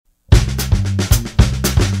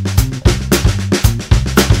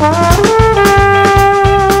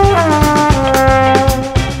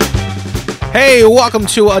welcome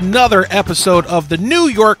to another episode of the New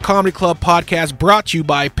York Comedy Club podcast brought to you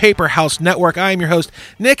by Paper House Network. I am your host,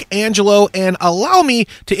 Nick Angelo, and allow me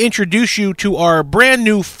to introduce you to our brand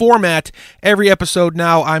new format. Every episode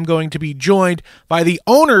now, I'm going to be joined by the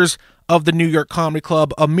owners of the New York Comedy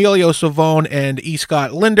Club, Emilio Savone and E.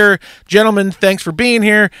 Scott Linder. Gentlemen, thanks for being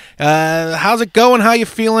here. How's it going? How you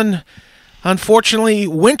feeling? Unfortunately,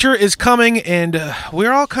 winter is coming, and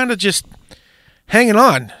we're all kind of just hanging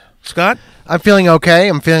on. Scott? I'm feeling okay.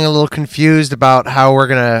 I'm feeling a little confused about how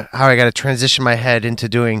I got to transition my head into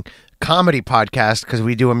doing comedy podcast because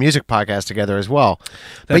we do a music podcast together as well.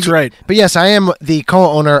 That's right. But yes, I am the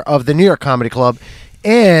co-owner of the New York Comedy Club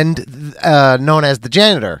and known as the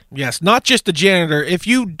janitor. Yes, not just the janitor. If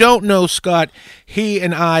you don't know Scott, he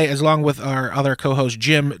and I, along with our other co-host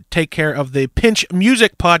Jim, take care of the Pinch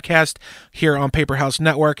Music podcast here on Paper House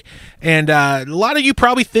Network. And a lot of you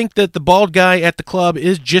probably think that the bald guy at the club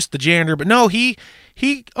is just the janitor, but no, he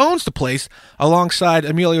owns the place alongside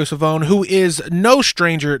Emilio Savone, who is no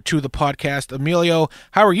stranger to the podcast. Emilio,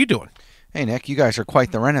 how are you doing? Hey, Nick, you guys are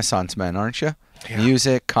quite the Renaissance men, aren't you? Yeah.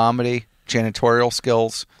 Music, comedy, janitorial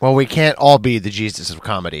skills. Well, we can't all be the Jesus of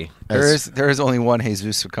comedy. There is only one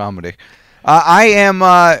Jesus of comedy. I am.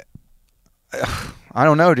 I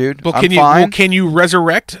don't know, dude. Well, I'm fine. Can you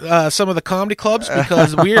resurrect some of the comedy clubs,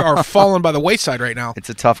 because we are falling by the wayside right now? It's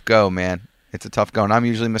a tough go, man. It's a tough go, and I'm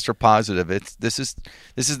usually Mr. Positive. This is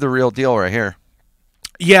the real deal right here.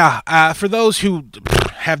 Yeah, for those who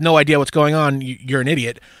have no idea what's going on, you're an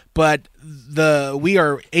idiot. But we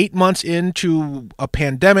are 8 months into a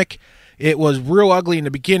pandemic. It was real ugly in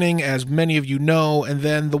the beginning, as many of you know, and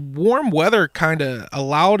then the warm weather kind of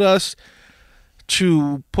allowed us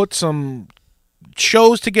to put some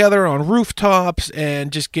shows together on rooftops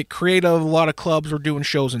and just get creative. A lot of clubs were doing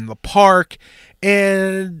shows in the park,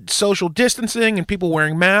 and social distancing and people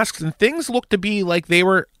wearing masks, and things looked to be like they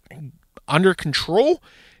were under control,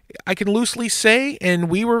 I can loosely say, and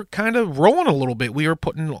we were kind of rolling a little bit. We were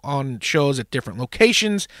putting on shows at different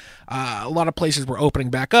locations. A lot of places were opening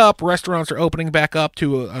back up. Restaurants are opening back up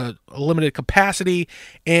to a limited capacity,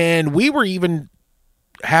 and we were even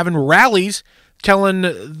having rallies telling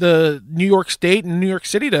the New York State and New York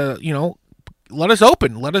City to, let us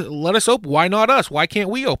open. Let us open. Why not us? Why can't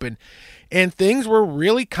we open? And things were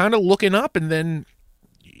really kind of looking up, and then,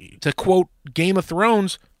 to quote Game of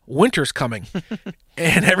Thrones, winter's coming.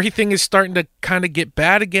 And everything is starting to kind of get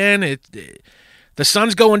bad again. The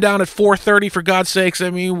sun's going down at 4:30, for God's sakes. I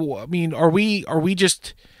mean, are we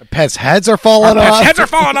just... Pets' heads are falling off. Pets' heads are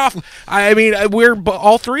falling off. I mean,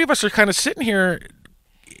 all three of us are kind of sitting here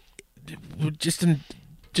just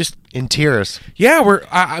in tears. Yeah,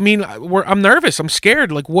 I'm nervous. I'm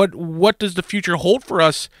scared. Like, what does the future hold for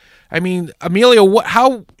us? I mean, Emilio,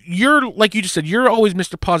 you're, like you just said, you're always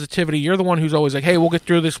Mr. Positivity. You're the one who's always like, hey, we'll get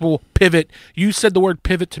through this. We'll pivot. You said the word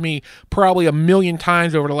pivot to me probably a million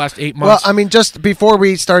times over the last 8 months. Well, I mean, just before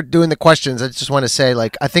we start doing the questions, I just want to say,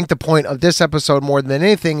 I think the point of this episode more than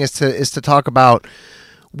anything is to talk about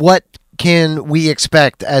what can we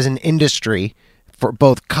expect as an industry for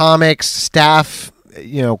both comics, staff,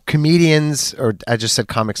 comedians, or I just said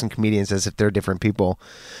comics and comedians as if they're different people,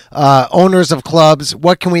 owners of clubs.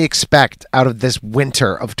 What can we expect out of this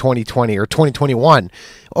winter of 2020 or 2021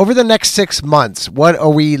 over the next 6 months? What are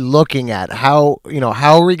we looking at? How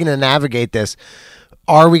are we going to navigate this?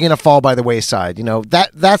 Are we going to fall by the wayside?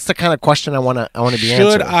 That's the kind of question I want to be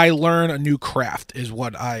answering. Should I learn a new craft is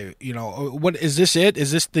what what is this it?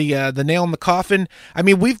 Is this the nail in the coffin? I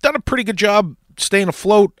mean, we've done a pretty good job staying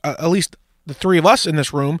afloat, at least the three of us in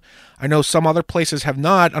this room. I know some other places have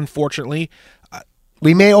not, unfortunately.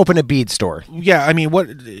 We may open a bead store. Yeah, I mean, what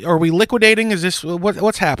are we liquidating? Is this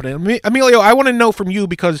what's happening? Emilio, I want to know from you,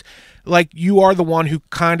 because you are the one who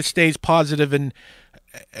kind of stays positive, and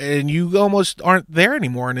you almost aren't there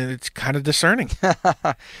anymore, and it's kind of discerning.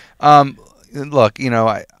 Look,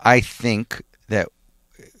 I think that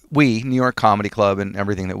we, New York Comedy Club, and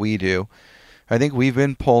everything that we do, I think we've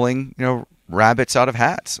been pulling, rabbits out of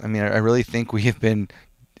hats. I mean, I really think we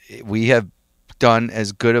have done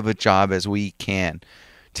as good of a job as we can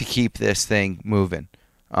to keep this thing moving.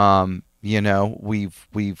 We're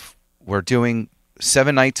doing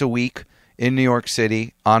 7 nights a week in New York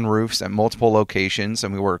City on roofs at multiple locations,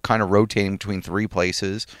 and we were kind of rotating between 3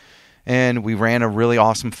 places. And we ran a really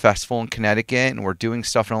awesome festival in Connecticut, and we're doing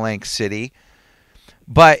stuff in Atlantic City.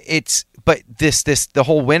 But the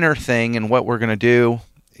whole winter thing and what we're going to do,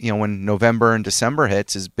 when November and December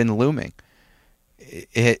hits, has been looming.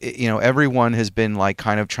 Everyone has been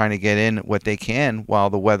kind of trying to get in what they can while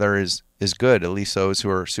the weather is good, at least those who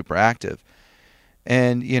are super active.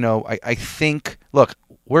 And, I think, look,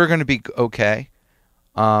 we're going to be okay.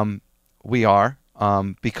 We are,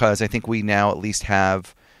 because I think we now at least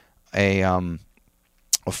have a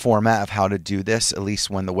format of how to do this, at least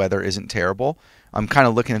when the weather isn't terrible. I'm kind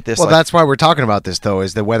of looking at this. Well, like, that's why we're talking about this, though,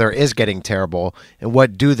 is the weather is getting terrible. And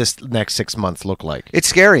what do this next 6 months look like? it's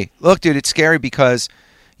scary. Look, dude, it's scary because,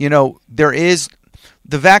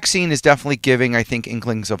 the vaccine is definitely giving, I think,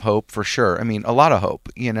 inklings of hope for sure. I mean, a lot of hope,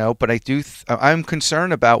 but I'm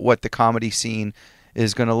concerned about what the comedy scene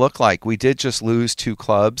is going to look like. We did just lose 2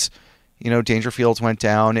 clubs. Dangerfields went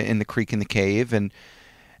down in the Creek in the Cave. And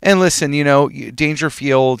listen,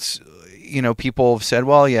 Dangerfields, people have said,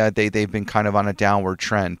 well, yeah, they've been kind of on a downward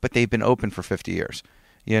trend, but they've been open for 50 years,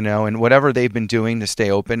 and whatever they've been doing to stay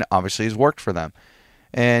open obviously has worked for them.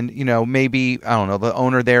 And, maybe, I don't know, the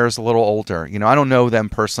owner there is a little older. I don't know them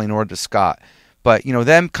personally, nor does Scott. But,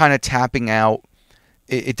 them kind of tapping out,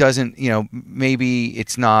 it doesn't, maybe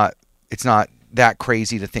it's not that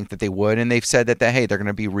crazy to think that they would. And they've said that hey, they're going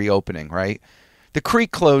to be reopening, right? The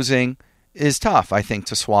Creek closing is tough, I think,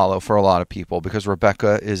 to swallow for a lot of people because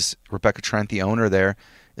Rebecca Trent, the owner there,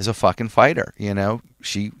 is a fucking fighter.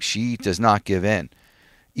 She does not give in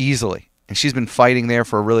easily. And she's been fighting there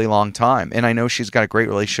for a really long time. And I know she's got a great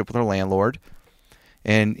relationship with her landlord.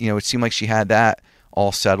 And, it seemed like she had that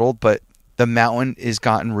all settled. But the mountain has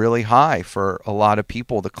gotten really high for a lot of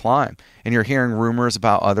people to climb. And you're hearing rumors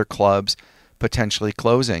about other clubs potentially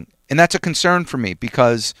closing. And that's a concern for me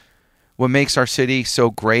because what makes our city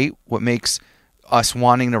so great, what makes us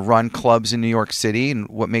wanting to run clubs in New York City, and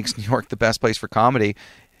what makes New York the best place for comedy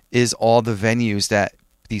is all the venues that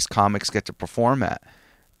these comics get to perform at.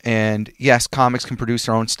 And yes, comics can produce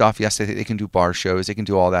their own stuff. Yes, they can do bar shows. They can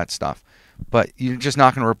do all that stuff. But you're just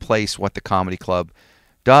not going to replace what the comedy club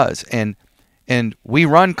does. And we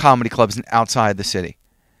run comedy clubs outside the city.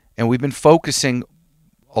 And we've been focusing,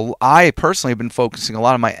 I personally have been focusing a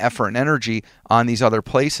lot of my effort and energy on these other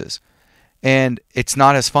places. And it's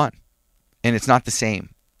not as fun. And it's not the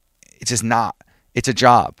same. It's just not. It's a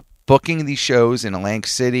job. Booking these shows in Atlantic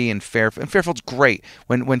City and Fairfield's great.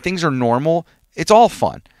 When things are normal, it's all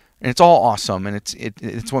fun and it's all awesome, and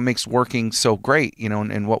it's what makes working so great,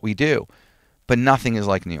 and what we do. But nothing is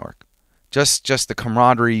like New York. Just the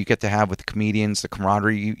camaraderie you get to have with the comedians, the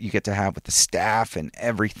camaraderie you get to have with the staff and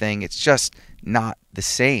everything. It's just not the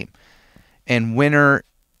same. And winter,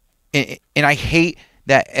 and I hate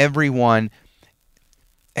that everyone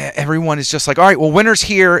is just like, all right, well, winter's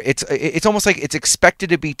here. It's almost like it's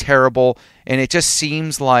expected to be terrible, and it just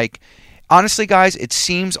seems like. Honestly, guys, it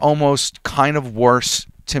seems almost kind of worse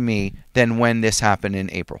to me than when this happened in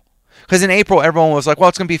April. Because in April, everyone was like, well,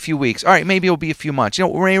 it's going to be a few weeks. All right, maybe it'll be a few months. Maybe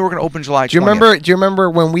we're going to open July 20th. Do you remember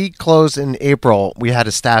when we closed in April, we had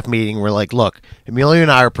a staff meeting. We're like, look, Emilio and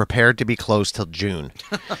I are prepared to be closed till June.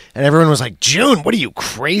 And everyone was like, June? What are you,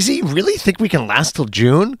 crazy? Really think we can last till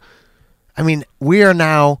June? I mean, we are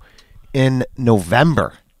now in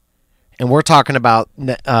November. And we're talking about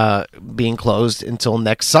being closed until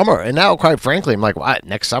next summer. And now, quite frankly, I'm like, what?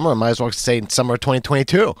 Next summer? I might as well say summer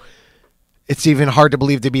 2022. It's even hard to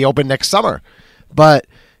believe to be open next summer. But,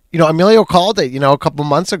 Emilio called it, a couple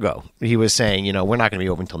months ago. He was saying, we're not going to be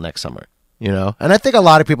open until next summer, And I think a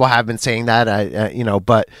lot of people have been saying that,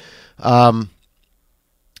 but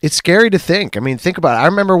it's scary to think. I mean, think about it. I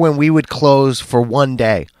remember when we would close for one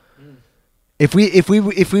day. If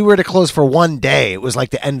we were to close for one day, it was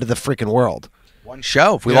like the end of the freaking world. One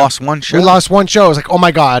show. If we lost one show. We lost one show. It was like, oh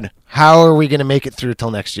my God, how are we going to make it through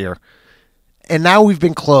till next year? And now we've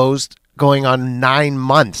been closed going on 9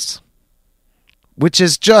 months, which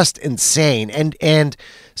is just insane. And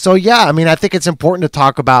so, yeah, I mean, I think it's important to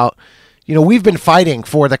talk about, we've been fighting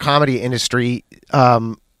for the comedy industry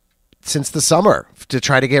since the summer to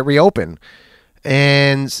try to get reopened.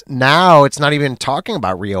 And now it's not even talking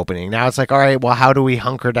about reopening. Now it's like, all right, well, how do we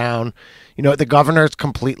hunker down? The governor's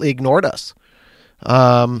completely ignored us,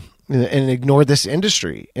 and ignored this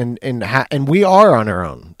industry, and we are on our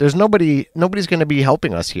own. There's nobody's going to be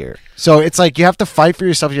helping us here. So it's like you have to fight for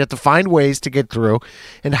yourself. You have to find ways to get through.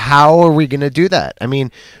 And how are we going to do that? I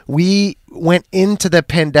mean, we went into the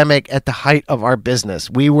pandemic at the height of our business.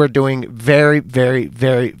 We were doing very, very,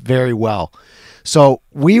 very, very well. So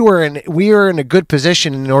we were in a good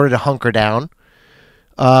position in order to hunker down.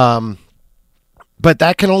 But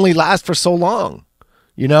that can only last for so long,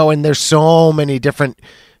 and there's so many different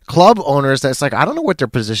club owners that's like, I don't know what their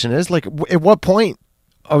position is. Like, at what point,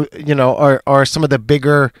 are some of the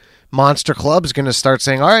bigger monster clubs going to start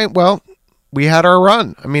saying, all right, well, we had our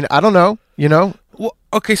run. I mean, I don't know, Well,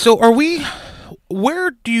 okay, so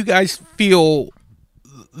where do you guys feel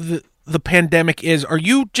the pandemic is? Are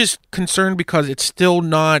you just concerned because it's still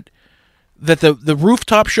not that the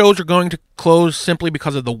rooftop shows are going to close simply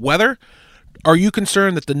because of the weather? Are you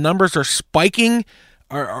concerned that the numbers are spiking?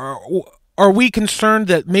 Are we concerned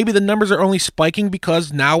that maybe the numbers are only spiking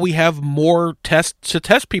because now we have more tests to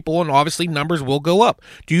test people, and obviously numbers will go up?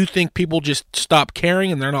 Do you think people just stop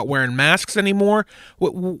caring and they're not wearing masks anymore?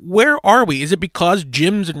 Where are we? Is it because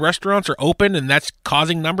gyms and restaurants are open and that's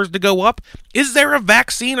causing numbers to go up? Is there a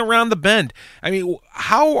vaccine around the bend? I mean,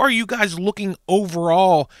 how are you guys looking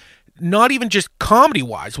overall, not even just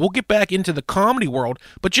comedy-wise? We'll get back into the comedy world,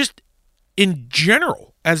 but just in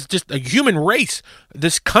general, as just a human race,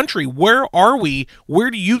 this country, where are we? Where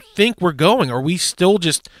do you think we're going? Are we still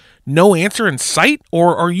just no answer in sight,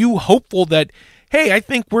 or are you hopeful that, hey, I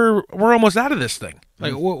think we're almost out of this thing?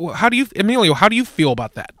 Like, how do you, Emilio? How do you feel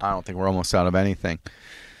about that? I don't think we're almost out of anything.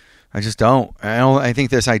 I just don't. I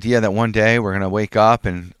think this idea that one day we're gonna wake up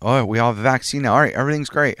and we all have a vaccine now. All right, everything's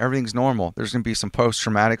great, everything's normal. There's gonna be some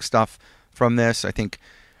post-traumatic stuff from this. I think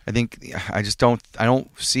I just don't. I don't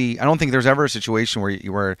think there's ever a situation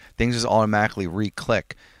where things just automatically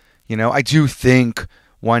re-click. I do think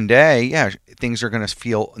one day, things are going to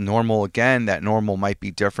feel normal again. That normal might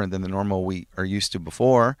be different than the normal we are used to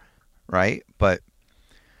before, right? But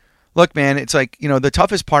look, man, it's like, the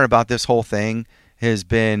toughest part about this whole thing has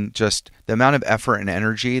been just the amount of effort and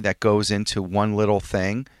energy that goes into one little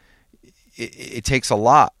thing. It takes a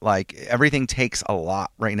lot. Like, everything takes a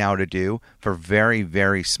lot right now to do for very,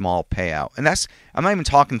 very small payout. And I'm not even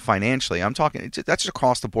talking financially. I'm talking, that's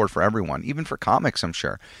across the board for everyone, even for comics, I'm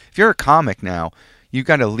sure. If you're a comic now, you've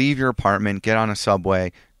got to leave your apartment, get on a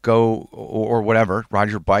subway, go or whatever, ride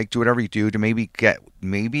your bike, do whatever you do to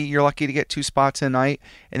maybe you're lucky to get 2 spots a night.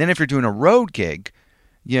 And then if you're doing a road gig,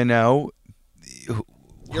 you're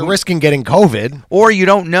risking getting COVID. Or you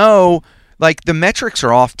don't know, like, the metrics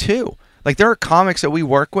are off too. Like, there are comics that we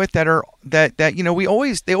work with that they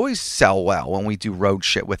always sell well when we do road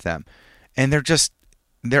shit with them, and they're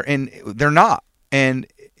not, and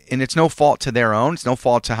it's no fault to their own. It's no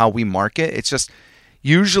fault to how we market. It's just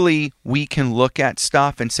usually we can look at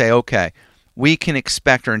stuff and say, okay, we can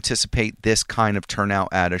expect or anticipate this kind of turnout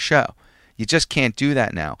at a show. You just can't do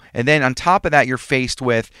that now. And then on top of that, you're faced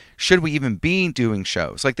with, should we even be doing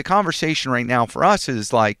shows? Like, the conversation right now for us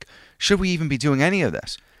is like, should we even be doing any of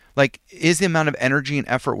this? Like, is the amount of energy and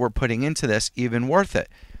effort we're putting into this even worth it?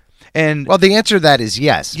 And well, the answer to that is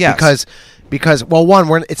yes. Because well,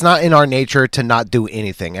 one, it's not in our nature to not do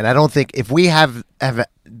anything, and I don't think if we have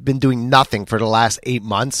been doing nothing for the last 8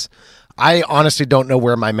 months, I honestly don't know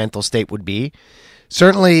where my mental state would be.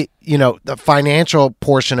 Certainly, the financial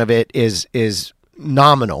portion of it is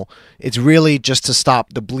nominal. It's really just to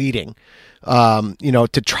stop the bleeding,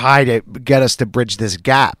 to try to get us to bridge this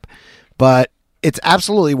gap, but it's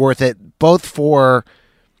absolutely worth it, both for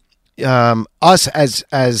us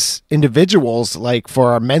as individuals, like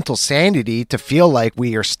for our mental sanity, to feel like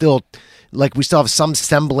we still have some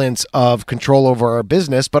semblance of control over our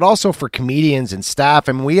business, but also for comedians and staff.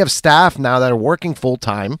 I mean, we have staff now that are working full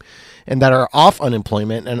time and that are off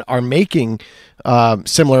unemployment and are making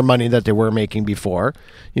similar money that they were making before,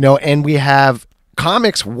 and we have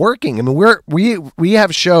comics working. I mean, we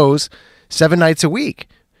have shows 7 nights a week.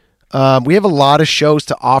 We have a lot of shows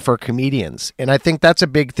to offer comedians, and I think that's a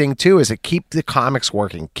big thing too, is to keep the comics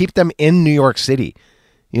working, keep them in New York City,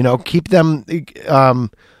 keep them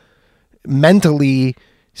mentally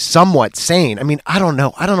somewhat sane. I mean, I don't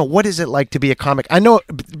know what is it like to be a comic. I know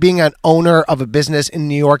being an owner of a business in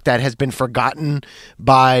New York that has been forgotten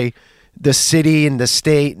by the city and the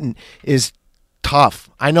state is tough.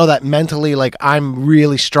 I know that mentally, like, I'm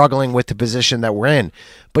really struggling with the position that we're in.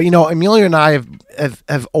 But, Emilio and I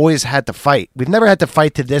have always had to fight. We've never had to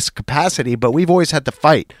fight to this capacity, but we've always had to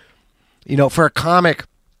fight. For a comic,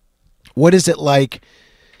 what is it like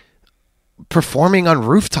performing on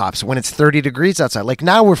rooftops when it's 30 degrees outside? Like,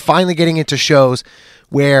 now we're finally getting into shows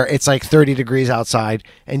where it's like 30 degrees outside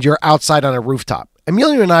and you're outside on a rooftop.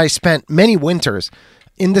 Emilio and I spent many winters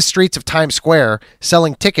in the streets of Times Square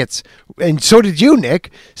selling tickets, and so did you,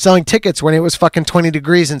 Nick, selling tickets when it was fucking 20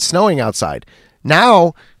 degrees and snowing outside.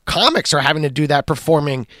 Now comics are having to do that,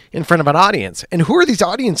 performing in front of an audience. And who are these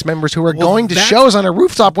audience members who are going to shows on a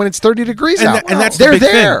rooftop when it's 30 degrees out? And that's they're the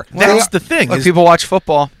big there. Thing. That's the thing. Like, people watch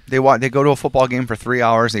football. They go to a football game for 3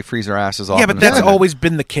 hours. They freeze their asses off. Yeah, but that's always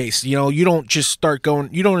been the case. You don't just start going.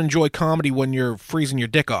 You don't enjoy comedy when you're freezing your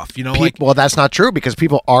dick off. Well, that's not true, because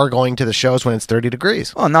people are going to the shows when it's 30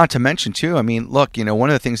 degrees. Well, not to mention too, I mean, look, one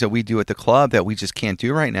of the things that we do at the club that we just can't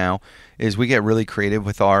do right now is we get really creative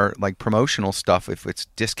with our, like, promotional stuff. If it's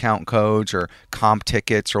discount codes or comp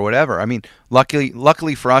tickets or whatever. I mean,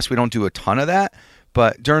 luckily for us, we don't do a ton of that.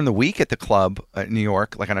 But during the week at the club in New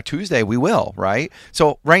York, like on a Tuesday, we will, right?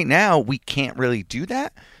 So right now we can't really do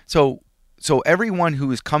that. So everyone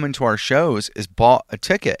who is coming to our shows is bought a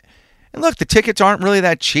ticket. And look, the tickets aren't really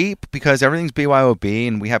that cheap because everything's BYOB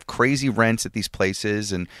and we have crazy rents at these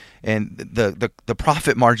places and the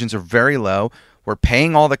profit margins are very low. We're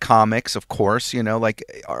paying all the comics, of course, like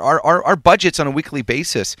our budgets on a weekly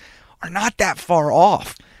basis are not that far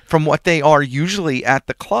off from what they are usually at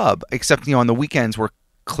the club, except, on the weekends we're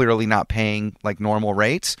clearly not paying like normal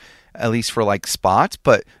rates, at least for like spots.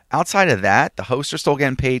 But outside of that, the hosts are still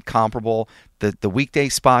getting paid comparable. The weekday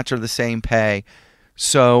spots are the same pay.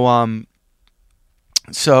 So,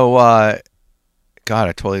 God,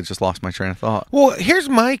 I totally just lost my train of thought. Well, here's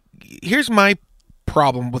my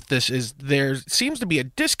problem with this is there seems to be a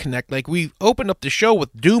disconnect. Like, we opened up the show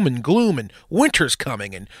with doom and gloom and winter's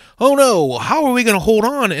coming and, oh no, how are we going to hold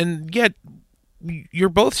on? And yet you're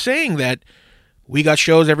both saying that we got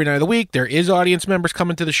shows every night of the week. There is audience members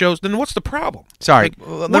coming to the shows. Then what's the problem? Sorry.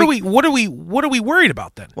 Like, what are we worried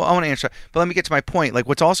about then? Well, I want to answer, but let me get to my point. Like,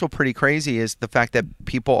 what's also pretty crazy is the fact that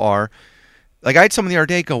people are, like, I had someone the other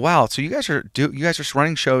day go, wow, so you guys are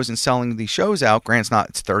running shows and selling these shows out. Granted,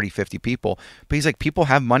 it's 30, 50 people, but he's like, people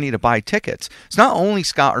have money to buy tickets. It's not only,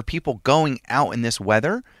 Scott, are people going out in this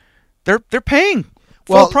weather, they're paying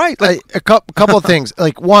full price. Like, a couple of things.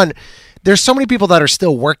 Like, one, there's so many people that are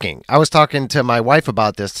still working. I was talking to my wife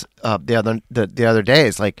about this the other day.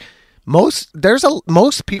 It's like most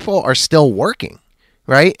people are still working,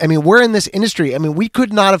 right? I mean, we're in this industry. I mean, we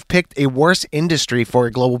could not have picked a worse industry for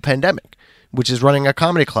a global pandemic, which is running a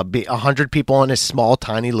comedy club, be 100 people in a small,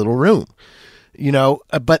 tiny little room.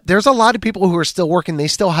 But there's a lot of people who are still working. They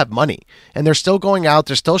still have money and they're still going out.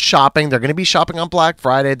 They're still shopping. They're going to be shopping on Black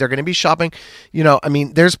Friday. They're going to be shopping.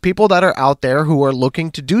 There's people that are out there who are looking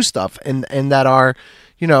to do stuff and that are,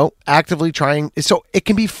 actively trying. So it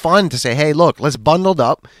can be fun to say, hey, look, let's bundle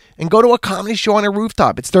up and go to a comedy show on a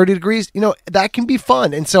rooftop. It's 30 degrees. That can be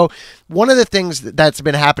fun. And so one of the things that's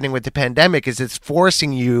been happening with the pandemic is it's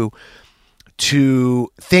forcing you to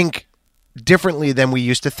think differently than we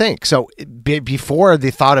used to think. So before,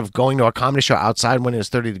 the thought of going to a comedy show outside when it was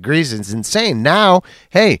 30 degrees is insane. Now,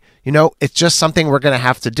 hey, it's just something we're going to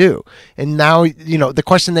have to do. And now, the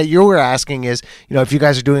question that you were asking is, if you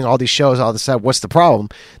guys are doing all these shows, all this stuff, what's the problem?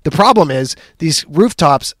 The problem is these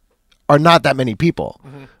rooftops are not that many people.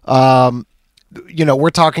 Mm-hmm. We're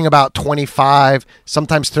talking about 25,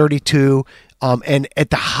 sometimes 32, and at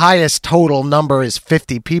the highest total number is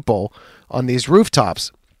 50 people on these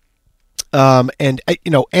rooftops. And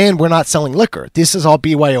we're not selling liquor. This is all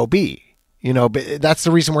BYOB, but that's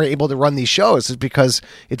the reason we're able to run these shows is because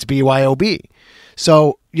it's BYOB.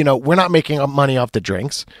 So, we're not making money off the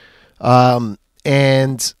drinks.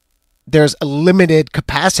 And there's a limited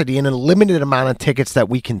capacity and a limited amount of tickets that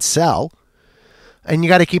we can sell. And you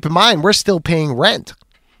got to keep in mind, we're still paying rent.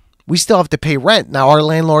 We still have to pay rent. Now, our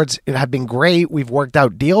landlords have been great. We've worked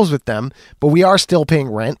out deals with them, but we are still paying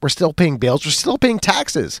rent. We're still paying bills. We're still paying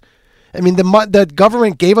taxes. I mean, the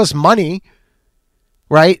government gave us money,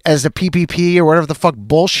 right, as the PPP or whatever the fuck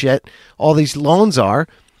bullshit all these loans are,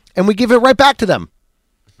 and we give it right back to them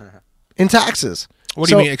in taxes. What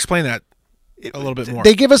do you mean? Explain that a little bit more.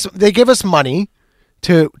 They give us money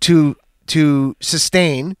to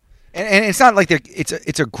sustain, and it's not like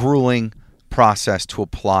it's a grueling process to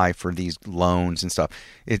apply for these loans and stuff.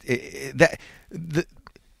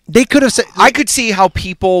 They could have said, I could see how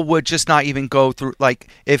people would just not even go through, like,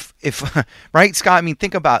 if right, Scott? I mean,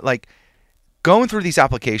 think about, like, going through these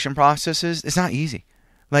application processes. It's not easy.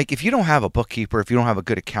 Like, if you don't have a bookkeeper, if you don't have a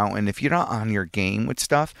good accountant, if you're not on your game with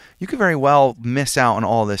stuff, you could very well miss out on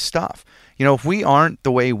all this stuff. If we aren't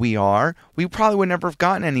the way we are, we probably would never have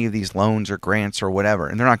gotten any of these loans or grants or whatever.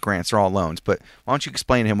 And they're not grants, they're all loans. But why don't you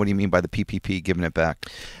explain to him what do you mean by the PPP, giving it back?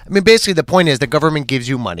 I mean, basically the point is the government gives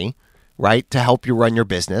you money, right, to help you run your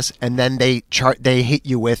business, and then they hit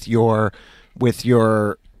you with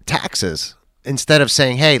your taxes. Instead of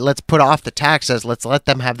saying, hey, let's put off the taxes, let's let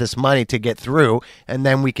them have this money to get through, and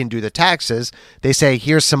then we can do the taxes, they say,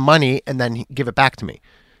 here's some money, and then give it back to me.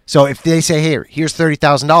 So if they say, hey, here's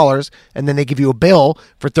 $30,000, and then they give you a bill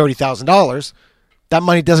for $30,000, that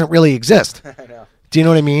money doesn't really exist. I know. Do you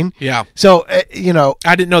know what I mean? Yeah. So, I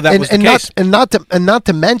didn't know that was the case. Not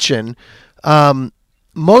to mention,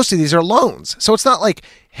 most of these are loans. So it's not like,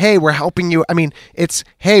 hey, we're helping you. I mean, it's,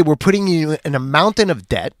 hey, we're putting you in a mountain of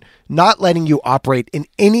debt, not letting you operate in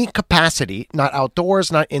any capacity, not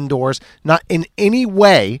outdoors, not indoors, not in any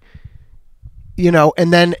way,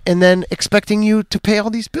 and then expecting you to pay all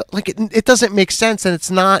these bills. Like it doesn't make sense, and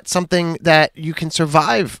it's not something that you can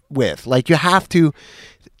survive with. Like you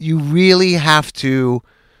really have to.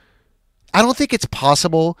 I don't think it's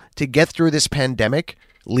possible to get through this pandemic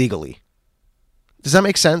legally. Does that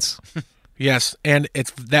make sense? Yes, and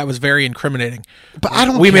that was very incriminating. But I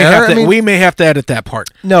don't we care. We may have to edit that part.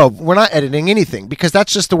 No, we're not editing anything because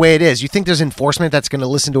that's just the way it is. You think there's enforcement that's going to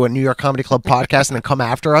listen to a New York Comedy Club podcast and then come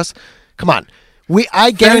after us? Come on.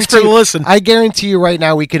 Thanks for the listen. I guarantee you right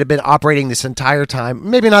now we could have been operating this entire time.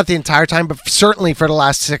 Maybe not the entire time, but certainly for the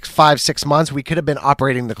last 6 months, we could have been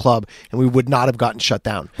operating the club and we would not have gotten shut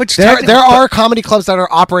down. There are comedy clubs that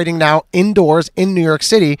are operating now indoors in New York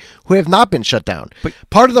City who have not been shut down. But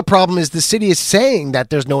part of the problem is the city is saying that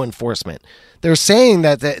there's no enforcement. They're saying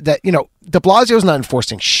that de Blasio's not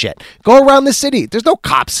enforcing shit. Go around the city. There's no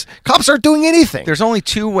cops. Cops aren't doing anything. There's only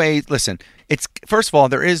two ways. Listen, first of all,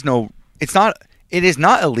 it is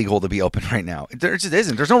not illegal to be open right now. There just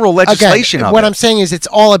isn't. There's no real legislation. Again, what I'm saying is it's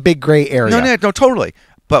all a big gray area. No, totally.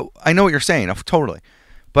 But I know what you're saying. Totally.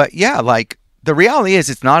 But yeah, like the reality is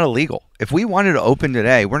it's not illegal. If we wanted to open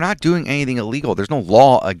today, we're not doing anything illegal. There's no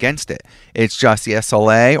law against it. It's just the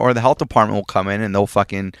SLA or the health department will come in and they'll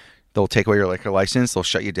take away your liquor license, they'll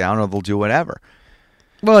shut you down, or they'll do whatever.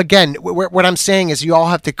 Well, again, what I'm saying is you all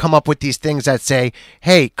have to come up with these things that say,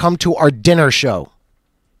 hey, come to our dinner show.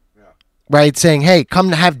 Right, saying, "Hey, come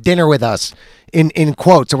to have dinner with us," in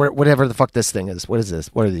quotes or whatever the fuck this thing is. What is this?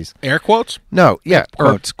 What are these? Air quotes? No, yeah,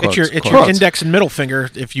 quotes. It's your index and middle finger.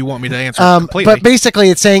 If you want me to answer completely, but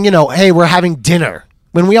basically, it's saying, hey, we're having dinner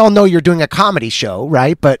when we all know you're doing a comedy show,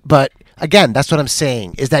 right? But again, that's what I'm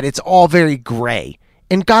saying is that it's all very gray.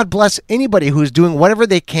 And God bless anybody who's doing whatever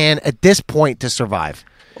they can at this point to survive.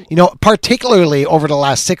 Particularly over the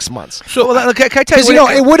last 6 months. So, can I tell you?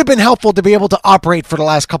 Because it would have been helpful to be able to operate for the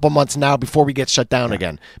last couple months now before we get shut down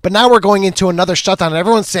again. But now we're going into another shutdown, and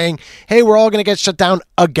everyone's saying, "Hey, we're all going to get shut down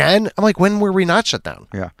again." I'm like, when were we not shut down?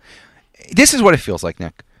 Yeah, this is what it feels like,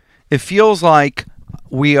 Nick. It feels like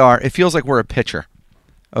It feels like we're a pitcher,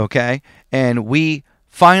 okay, and we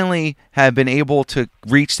finally have been able to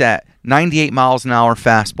reach that 98 miles an hour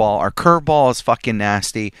fastball. Our curveball is fucking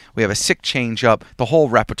nasty. We have a sick changeup, the whole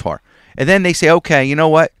repertoire. And then they say, okay, you know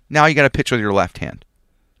what? Now you got to pitch with your left hand.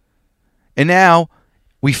 And now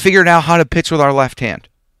we figured out how to pitch with our left hand.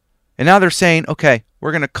 And now they're saying, okay,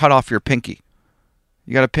 we're going to cut off your pinky.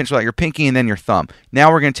 You got to pinch with your pinky and then your thumb.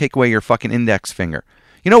 Now we're going to take away your fucking index finger.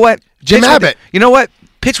 You know what? Jim Abbott. You know what?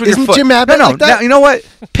 Pitch with your foot. Jim Abbott like that? No, you know what?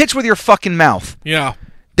 Pitch with your fucking mouth. Yeah.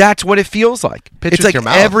 That's what it feels like. Pitch it's with like your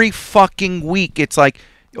mouth. Every fucking week. It's like,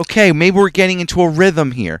 okay, maybe we're getting into a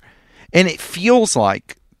rhythm here. And it feels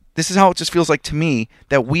like, this is how it just feels like to me,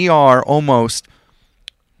 that we are almost,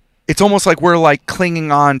 it's almost like we're like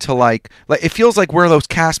clinging on to like it feels like we're those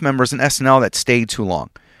cast members in SNL that stayed too long.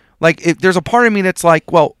 Like there's a part of me that's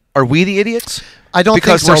like, well, are we the idiots? I don't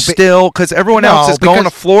because think so. Because everyone else is going to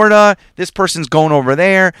Florida. This person's going over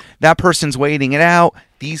there. That person's waiting it out.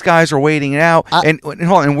 These guys are waiting it out. And hold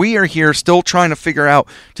on, and we are here still trying to figure out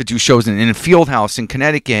to do shows in Fieldhouse in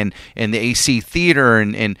Connecticut and the AC Theater.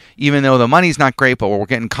 And even though the money's not great, but we're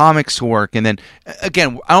getting comics to work. And then,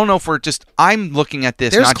 again, I don't know if we're just, I'm looking at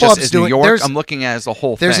this not just as New York. I'm looking at it as a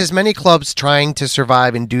whole thing. There's as many clubs trying to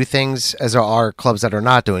survive and do things as there are clubs that are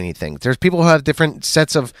not doing anything. There's people who have different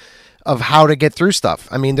sets of how to get through stuff.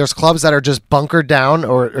 I mean, there's clubs that are just bunkered down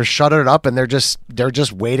or shuttered up, and they're just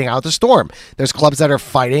waiting out the storm. There's clubs that are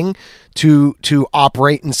fighting to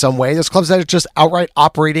operate in some way. There's clubs that are just outright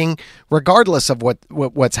operating regardless of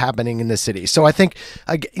what's happening in the city. So I think,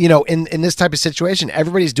 in this type of situation,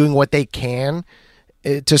 everybody's doing what they can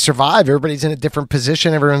to survive. Everybody's in a different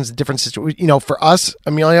position. Everyone's in a different situation. For us,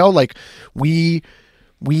 Emilio, like we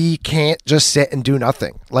can't just sit and do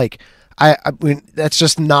nothing. Like, I mean, that's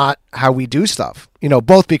just not how we do stuff,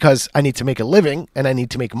 both because I need to make a living and I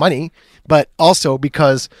need to make money, but also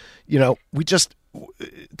because, we just,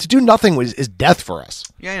 to do nothing is death for us.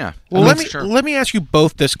 Yeah. Well, let me ask you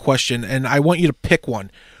both this question, and I want you to pick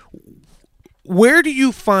one. Where do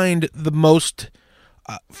you find the most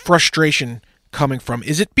frustration coming from?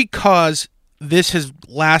 Is it because this has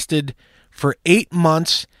lasted for 8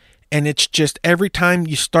 months and it's just every time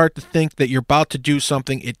you start to think that you're about to do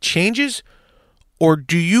something, it changes? Or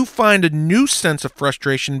do you find a new sense of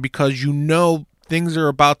frustration because things are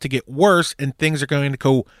about to get worse and things are going to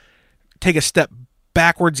go take a step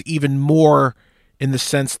backwards even more, in the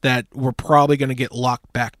sense that we're probably going to get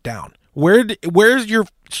locked back down? Where's your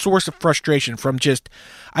source of frustration from? Just,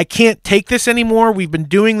 I can't take this anymore. We've been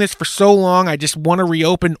doing this for so long. I just want to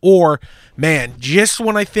reopen. Or, man, just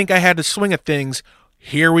when I think I had the swing of things,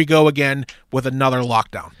 here we go again with another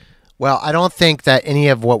lockdown. Well, I don't think that any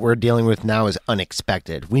of what we're dealing with now is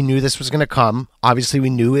unexpected. We knew this was going to come. Obviously, we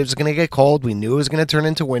knew it was going to get cold. We knew it was going to turn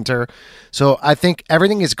into winter. So I think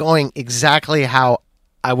everything is going exactly how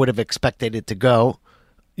I would have expected it to go,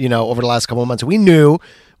 over the last couple of months. We knew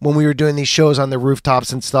when we were doing these shows on the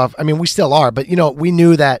rooftops and stuff. I mean, we still are, but, we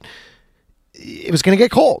knew that it was going to get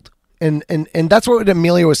cold. And that's what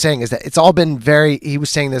Emilio was saying, is that it's all been he was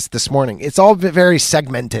saying this morning, it's all been very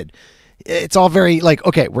segmented. It's all very like,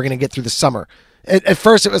 okay, we're going to get through the summer. At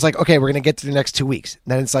first it was like, okay, we're going to get through the next 2 weeks.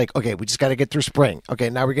 Then it's like, okay, we just got to get through spring. Okay,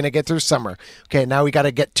 now we're going to get through summer. Okay, now we got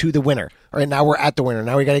to get to the winter. All right, now we're at the winter.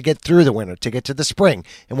 Now we got to get through the winter to get to the spring.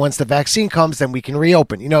 And once the vaccine comes, then we can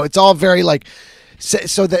reopen. It's all very like,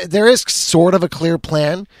 so there is sort of a clear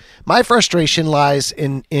plan. My frustration lies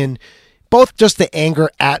in both just the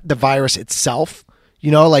anger at the virus itself,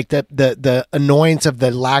 like the annoyance of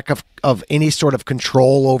the lack of any sort of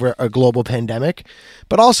control over a global pandemic,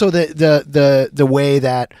 but also the way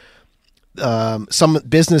that some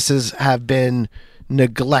businesses have been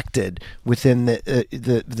neglected within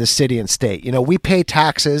the city and state. We pay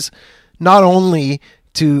taxes not only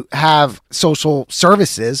to have social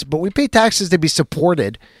services, but we pay taxes to be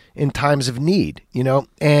supported in times of need,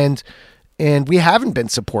 and we haven't been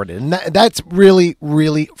supported. And that's really,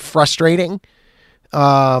 really frustrating.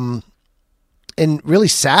 And really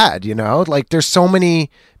sad, like there's so many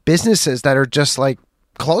businesses that are just like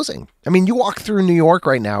closing. I mean, you walk through New York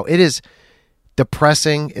right now, it is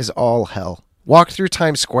depressing as all hell. Walk through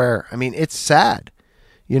Times Square. I mean, it's sad,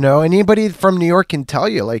 anybody from New York can tell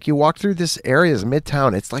you, like you walk through this area,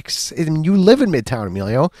 Midtown. It's like, you live in Midtown,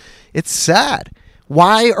 Emilio. It's sad.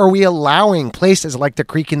 Why are we allowing places like the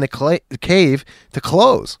Creek and the Cave to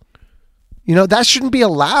close? That shouldn't be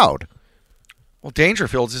allowed. Well,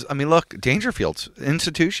 Dangerfield's Dangerfield's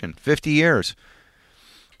institution, 50 years.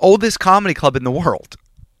 Oldest comedy club in the world.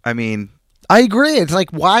 I mean, I agree. It's like,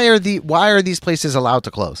 why are these places allowed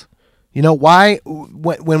to close? Why,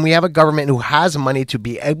 when we have a government who has money to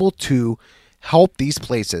be able to help these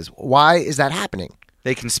places, why is that happening?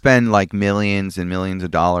 They can spend like millions and millions of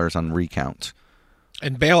dollars on recounts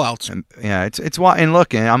and bailouts. And, yeah, it's why. And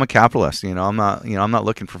look, I'm a capitalist. I'm not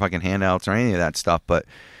looking for fucking handouts or any of that stuff, but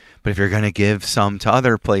if you're going to give some to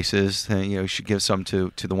other places, then, you should give some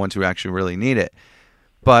to the ones who actually really need it.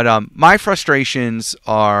 But my frustrations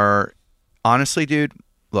are, honestly, dude,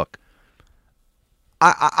 look,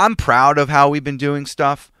 I'm proud of how we've been doing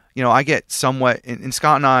stuff. I get somewhat, and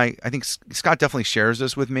Scott and I think Scott definitely shares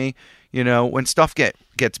this with me. When stuff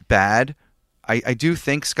gets bad, I do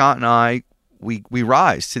think Scott and I, we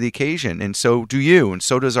rise to the occasion, and so do you, and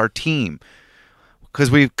so does our team. Because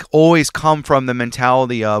we've always come from the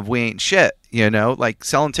mentality of we ain't shit, like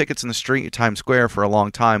selling tickets in the street at Times Square for a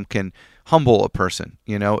long time can humble a person,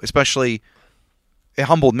 especially it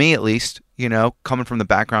humbled me at least, coming from the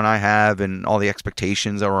background I have and all the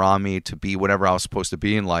expectations that were on me to be whatever I was supposed to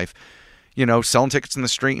be in life. Selling tickets in the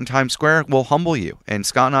street in Times Square will humble you. And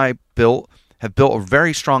Scott and I have built a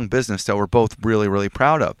very strong business that we're both really, really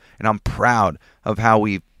proud of. And I'm proud of how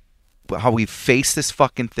we've faced this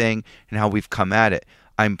fucking thing and how we've come at it.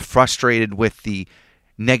 I'm frustrated with the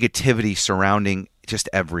negativity surrounding just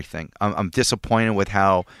everything. I'm disappointed with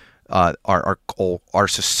how our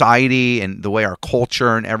society and the way our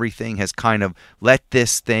culture and everything has kind of let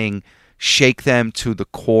this thing shake them to the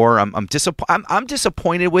core. I'm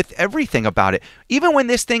disappointed with everything about it. Even when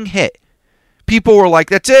this thing hit, people were like,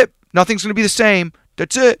 "That's it. Nothing's going to be the same.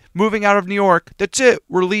 That's it. Moving out of New York. That's it.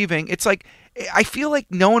 We're leaving." It's like, I feel like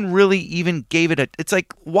no one really even gave it it's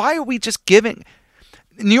like, why are we just giving?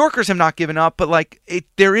 New Yorkers have not given up, but like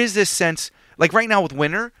there is this sense, like right now with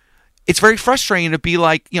winter, it's very frustrating to be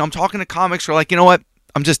like, I'm talking to comics who are like, you know what?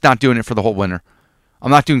 I'm just not doing it for the whole winter.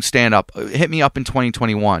 I'm not doing stand-up. Hit me up in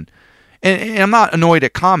 2021. And I'm not annoyed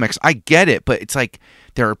at comics. I get it, but it's like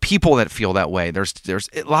there are people that feel that way. There's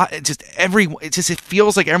a lot. It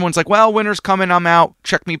feels like everyone's like, well, winter's coming. I'm out.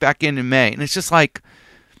 Check me back in May. And it's just like,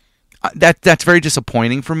 that's very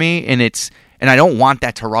disappointing for me, and I don't want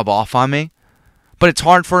that to rub off on me, but it's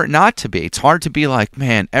hard for it not to be. It's hard to be like,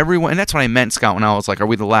 man, everyone, and that's what I meant, Scott, when I was like, are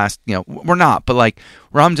we the last? We're not, but like,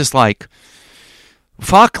 where I'm just like,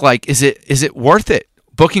 fuck, like, is it worth it?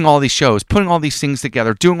 Booking all these shows, putting all these things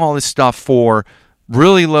together, doing all this stuff for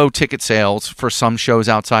really low ticket sales for some shows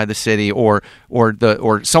outside the city, or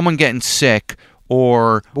someone getting sick.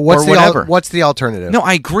 Or whatever. What's the alternative? No,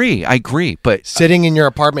 I agree. But sitting in your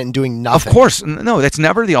apartment and doing nothing. Of course, no, that's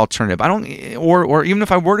never the alternative. I don't, or even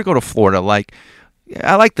if I were to go to Florida, like,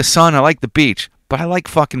 I like the sun, I like the beach, but I like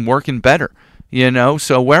fucking working better,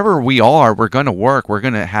 So wherever we are, we're gonna work, we're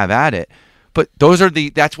gonna have at it. But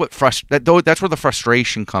that's where the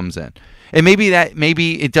frustration comes in. And maybe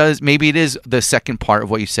it is the second part of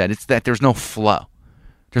what you said. It's that there's no flow.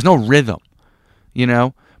 There's no rhythm,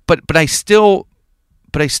 but I still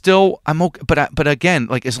I'm okay. But again,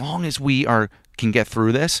 like, as long as we can get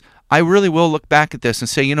through this, I really will look back at this and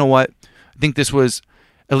say, you know what? I think this was,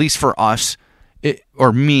 at least for us, it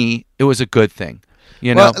was a good thing.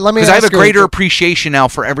 Well, let me because I have a ask you- greater appreciation now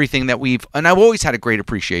for everything that and I've always had a great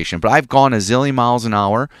appreciation, but I've gone a zillion miles an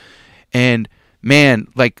hour, and man,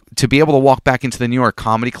 like, to be able to walk back into the New York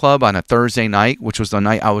Comedy Club on a Thursday night, which was the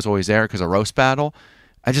night I was always there because of Roast Battle,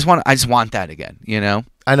 I just want that again,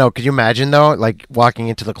 I know. Could you imagine, though, like, walking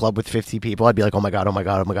into the club with 50 people? I'd be like, oh, my God, oh, my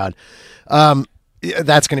God, oh, my God.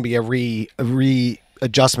 That's going to be a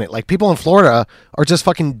readjustment. Like, people in Florida are just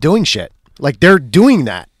fucking doing shit. Like, they're doing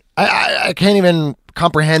that. I can't even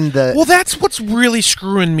comprehend the... Well, that's what's really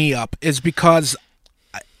screwing me up, is because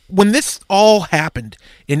when this all happened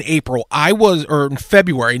in April, or in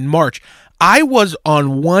February, in March, I was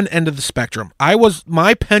on one end of the spectrum.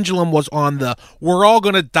 My pendulum was on we're all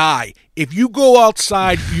going to die. If you go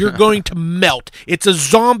outside, you're going to melt. It's a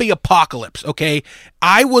zombie apocalypse, okay?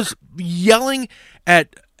 I was yelling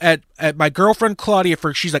at my girlfriend Claudia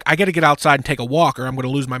she's like, I got to get outside and take a walk or I'm going to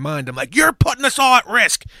lose my mind. I'm like, you're putting us all at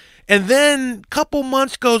risk. And then a couple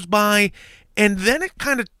months goes by, and then it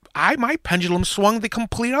kind of, my pendulum swung the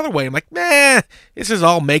complete other way. I'm like, this is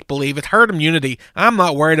all make-believe. It's herd immunity. I'm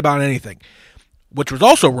not worried about anything, which was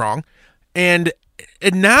also wrong. And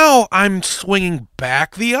now I'm swinging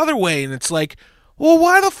back the other way, and it's like, well,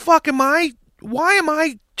 why am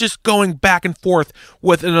I just going back and forth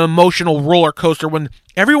with an emotional roller coaster when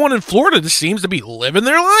everyone in Florida just seems to be living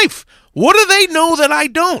their life? What do they know that I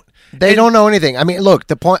don't? They don't know anything. I mean, look,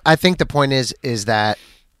 I think the point is that,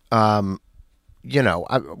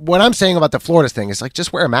 what I'm saying about the Florida thing is, like,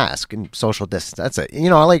 just wear a mask and social distance. That's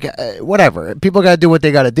it. Whatever. People got to do what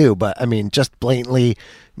they got to do. But I mean, just blatantly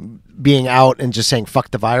being out and just saying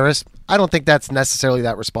fuck the virus, I don't think that's necessarily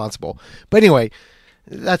that responsible. But anyway,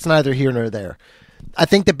 that's neither here nor there. I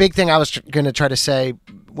think the big thing I was going to try to say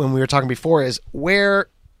when we were talking before is where,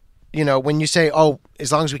 when you say, oh,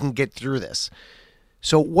 as long as we can get through this.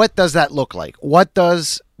 So what does that look like? What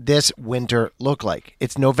does this winter look like?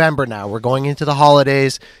 It's November now. We're going into the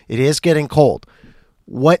holidays. It is getting cold.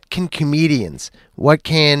 What can comedians, what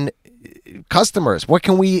can customers, what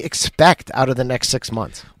can we expect out of the next 6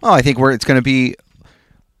 months? Well, I think it's going to be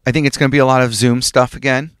a lot of Zoom stuff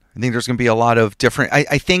again. I think there's going to be a lot of different,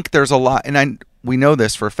 I think there's a lot, and we know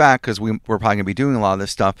this for a fact because we're probably going to be doing a lot of this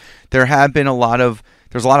stuff. There's a lot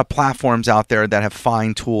of platforms out there that have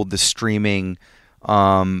fine-tuned the streaming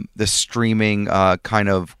kind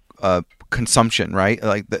of consumption, right?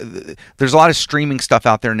 Like there's a lot of streaming stuff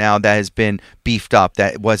out there now that has been beefed up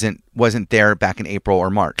that wasn't there back in April or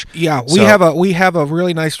March. Yeah, we have a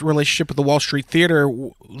really nice relationship with the Wall Street Theater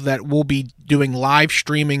that will be doing live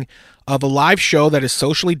streaming of a live show that is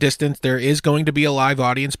socially distanced. There is going to be a live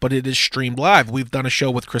audience, but it is streamed live. We've done a show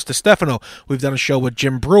with Krista Stefano. We've done a show with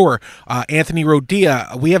Jim Brewer, Anthony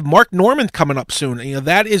Rodia. We have Mark Norman coming up soon.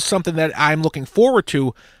 That is something that I'm looking forward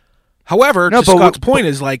to. However, Scott's point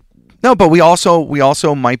is like, no, but we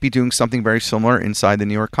also might be doing something very similar inside the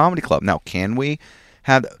New York Comedy Club. Now, can we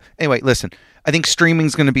have... Anyway, listen, I think streaming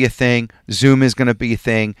is going to be a thing. Zoom is going to be a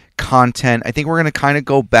thing. Content. I think we're going to kind of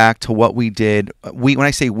go back to what we did. When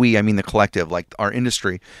I say we, I mean the collective, like our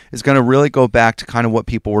industry, is going to really go back to kind of what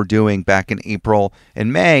people were doing back in April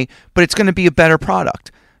and May, but it's going to be a better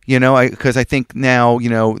product. Because I think now,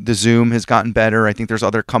 the Zoom has gotten better. I think there's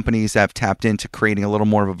other companies that have tapped into creating a little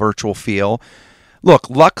more of a virtual feel.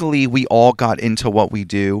 Look, luckily we all got into what we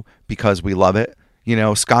do because we love it.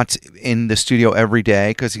 Scott's in the studio every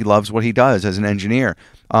day because he loves what he does as an engineer.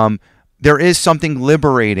 There is something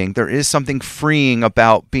liberating. There is something freeing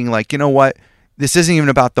about being like, you know what? This isn't even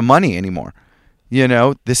about the money anymore.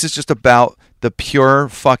 This is just about the pure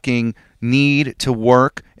fucking need to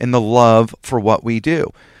work and the love for what we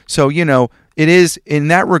do. So, it is, in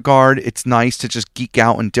that regard, it's nice to just geek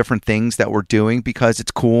out on different things that we're doing because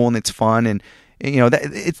it's cool and it's fun. And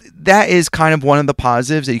that is kind of one of the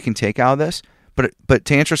positives that you can take out of this. But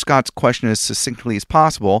to answer Scott's question as succinctly as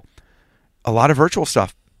possible, a lot of virtual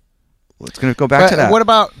stuff. It's going to go back to that. What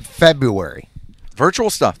about February? Virtual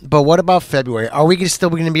stuff. But what about February? Are we still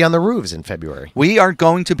going to be on the roofs in February? We are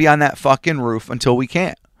going to be on that fucking roof until we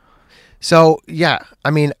can't. So, yeah,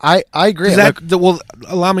 I mean, I agree. Well,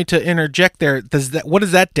 allow me to interject there. What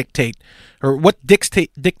does that dictate? Or what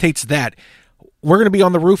dictates that? we're going to be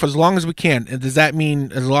on the roof as long as we can. And does that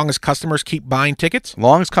mean as long as customers keep buying tickets? As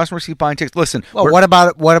long as customers keep buying tickets. Listen. Well, what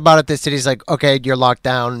about if the city's like, okay, you're locked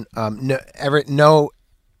down. No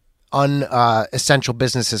essential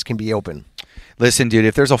businesses can be open. Listen, dude.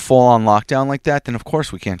 If there's a full-on lockdown like that, then of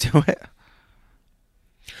course we can't do it.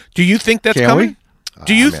 Do you think that's Can coming? we?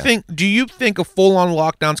 Do you think a full-on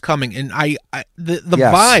lockdown's coming? And the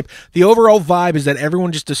Yes. vibe, the overall vibe is that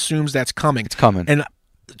everyone just assumes that's coming. It's coming. And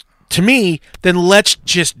to me, then let's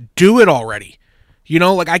just do it already. You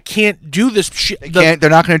know, like I can't do this shit. They're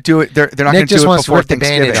not going to do it. They're not going to just do it wants to before rip the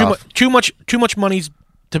Band-Aid Thanksgiving. off. Too much money's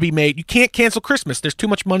to be made. You can't cancel Christmas. There's too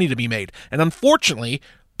much money to be made. And unfortunately,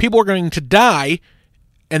 people are going to die.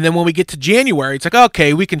 And then when we get to January, it's like,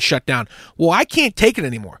 okay, we can shut down. Well, I can't take it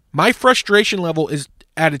anymore. My frustration level is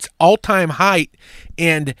at its all-time height.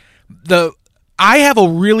 And I have a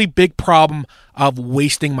really big problem of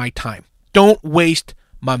wasting my time. Don't waste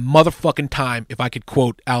my motherfucking time, if I could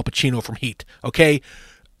quote Al Pacino from Heat, okay?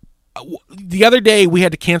 The other day, we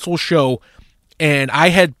had to cancel a show, and I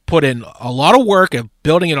had put in a lot of work of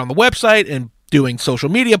building it on the website and doing social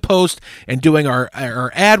media posts and doing our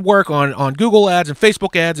ad work on Google ads and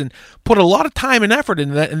Facebook ads and put a lot of time and effort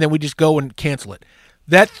into that, and then we just go and cancel it.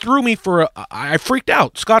 That threw me I freaked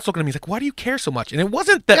out. Scott's looking at me, he's like, why do you care so much? And it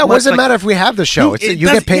wasn't that Yeah, what does it matter if we have the show? You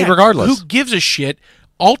get paid regardless. Who gives a shit?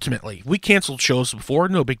 Ultimately, we canceled shows before,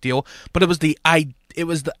 no big deal. But it was bigger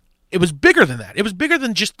than that. It was bigger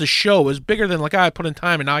than just the show. It was bigger than like I put in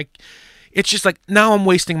time, and it's just like now I'm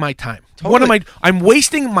wasting my time. Totally. What am I? I'm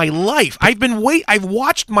wasting my life. I've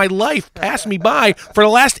watched my life pass me by for the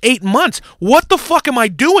last 8 months. What the fuck am I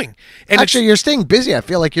doing? And Actually, you're staying busy. I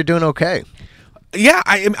feel like you're doing okay. yeah,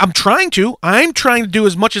 I'm trying to. I'm trying to do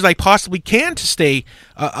as much as I possibly can to stay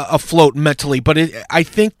afloat mentally. But I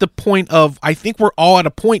think I think we're all at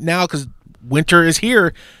a point now because winter is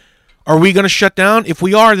here. Are we going to shut down? If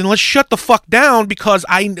we are, then let's shut the fuck down because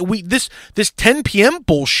this 10 p.m.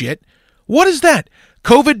 bullshit. What is that?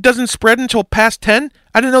 COVID doesn't spread until past 10?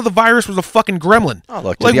 I didn't know the virus was a fucking gremlin. Oh,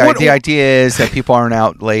 look, the idea is that people aren't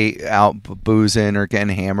out boozing or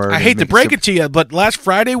getting hammered. I hate to break it to you, but last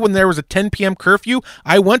Friday when there was a 10 p.m. curfew,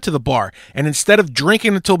 I went to the bar, and instead of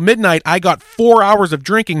drinking until midnight, I got 4 hours of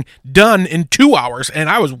drinking done in 2 hours, and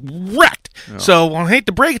I was wrecked. Oh. So I hate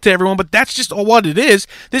to break it to everyone, but that's just what it is.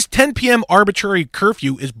 This 10 p.m. arbitrary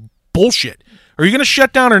curfew is bullshit. Are you going to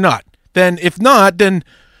shut down or not? Then if not, then...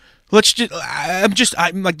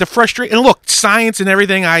 I'm like the frustration. And look, science and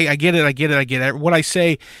everything, I get it. What I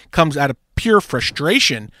say comes out of pure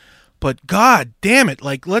frustration. But God damn it,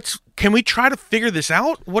 like can we try to figure this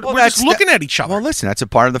out? We're just looking at each other. Well, listen, that's a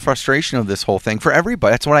part of the frustration of this whole thing for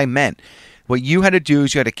everybody. That's what I meant. What you had to do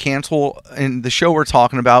is you had to cancel, and the show we're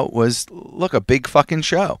talking about was, look, a big fucking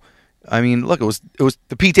show. I mean, look, it was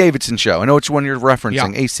the Pete Davidson show. I know which one you're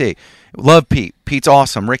referencing, yeah. AC. Love Pete. Pete's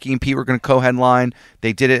awesome. Ricky and Pete were going to co-headline.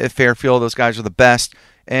 They did it at Fairfield. Those guys are the best.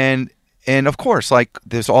 And of course, like,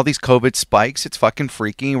 there's all these COVID spikes. It's fucking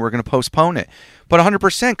freaky, and we're going to postpone it. But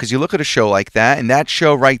 100%, because you look at a show like that, and that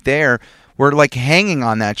show right there, we're like hanging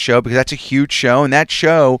on that show because that's a huge show, and that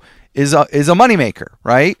show is a moneymaker,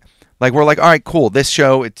 right? Like, we're like, all right, cool. This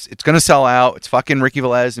show, it's going to sell out. It's fucking Ricky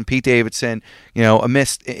Velez and Pete Davidson, a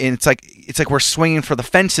miss. And it's like we're swinging for the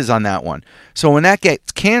fences on that one. So when that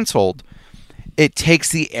gets canceled, it takes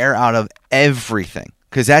the air out of everything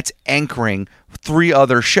because that's anchoring 3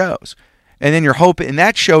 other shows. And then you're hoping, and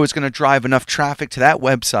that show is going to drive enough traffic to that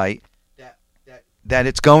website that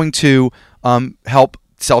it's going to help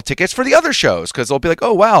sell tickets for the other shows because they'll be like,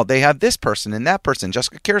 oh wow, they have this person and that person.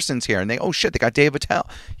 Jessica Kirsten's here, and they got Dave Attell.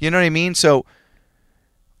 You know what I mean? So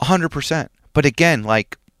 100%. But again,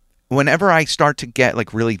 like, whenever I start to get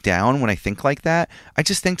like really down when I think like that, I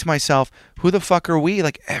just think to myself, who the fuck are we?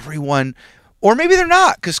 Like, everyone, or maybe they're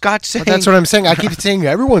not, because Scott's saying. But that's what I'm saying. I keep saying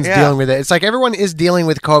everyone's Yeah. dealing with it. It's like everyone is dealing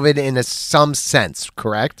with COVID in some sense,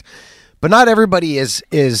 correct? But not everybody is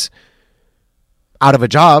out of a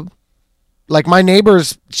job. Like, my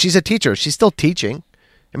neighbor's, she's a teacher. She's still teaching.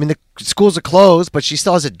 I mean, the schools are closed, but she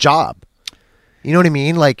still has a job. You know what I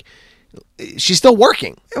mean? Like, she's still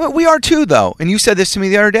working. We are too, though. And you said this to me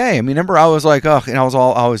the other day. I mean, remember, I was like, oh, and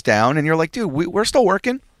I was down, and you're like, dude, we're still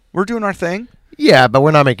working. We're doing our thing. Yeah, but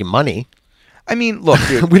we're not making money. I mean, look,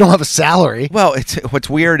 dude. We don't have a salary. Well, what's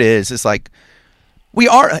weird is like,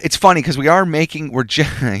 it's funny because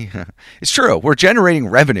it's true. We're generating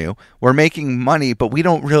revenue. We're making money, but we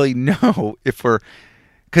don't really know if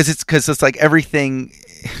because it's like everything.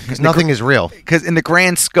 Because nothing is real. Because in the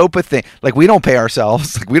grand scope of things, like, we don't pay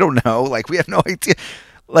ourselves. Like, we don't know. Like, we have no idea.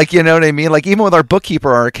 Like, you know what I mean? Like, even with our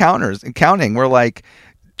bookkeeper, our accounting, we're like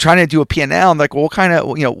trying to do a P&L. I'm like, well,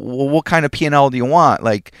 what kind of P&L do you want?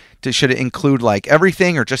 Like, should it include like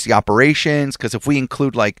everything or just the operations? Because if we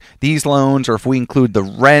include like these loans or if we include the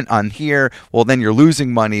rent on here, well, then you're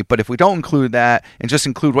losing money. But if we don't include that and just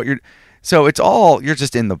include what so it's all, you're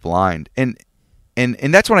just in the blind. And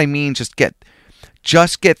that's what I mean. Just get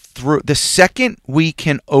through. The second we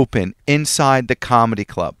can open inside the comedy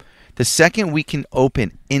club, the second we can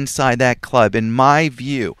open inside that club, in my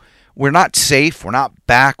view, we're not safe. We're not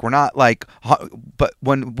back. We're not like, but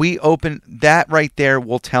when we open, that right there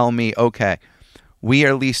will tell me, okay, we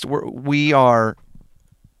are at least, we are,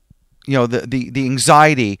 you know, the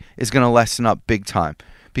anxiety is going to lessen up big time,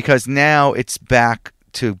 because now it's back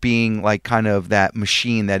to being like kind of that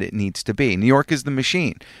machine that it needs to be. New York is the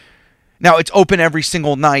machine. Now it's open every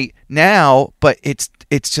single night now, but it's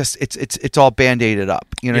all band-aided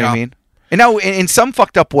up. You know what I mean? And now in some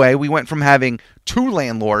fucked up way, we went from having 2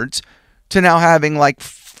 landlords to now having like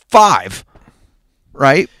 5,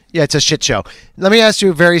 right? Yeah, it's a shit show. Let me ask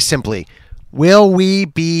you very simply. Will we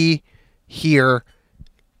be here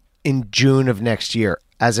in June of next year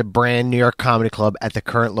as a brand New York Comedy Club at the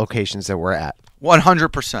current locations that we're at?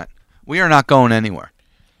 100%. We are not going anywhere.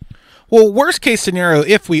 Well, worst case scenario,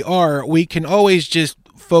 if we are, we can always just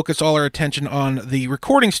focus all our attention on the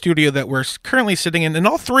recording studio that we're currently sitting in. And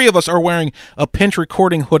all 3 of us are wearing a Pinch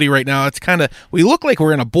recording hoodie right now. It's kind of, we look like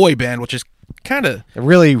we're in a boy band, which is kind of a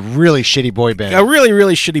really, really shitty boy band. A really,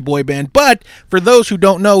 really shitty boy band. But for those who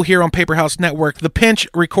don't know, here on Paper House Network, the Pinch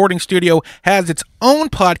recording studio has its own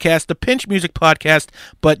podcast, the Pinch Music Podcast.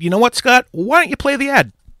 But you know what, Scott? Why don't you play the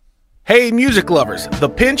ad? Hey, music lovers, the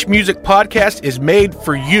Pinch Music Podcast is made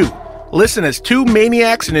for you. Listen as 2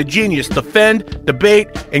 maniacs and a genius defend, debate,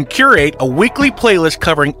 and curate a weekly playlist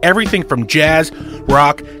covering everything from jazz,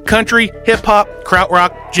 rock, country, hip-hop,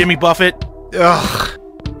 krautrock, Jimmy Buffett. Ugh.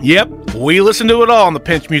 Yep, we listen to it all on the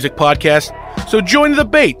Pinch Music Podcast. So join the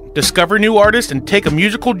debate, discover new artists, and take a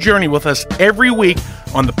musical journey with us every week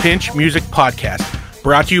on the Pinch Music Podcast.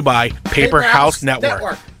 Brought to you by Paper House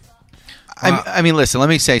Network. I mean, listen, let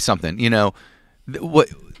me say something. You know,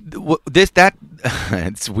 it's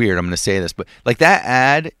weird I'm going to say this, but like that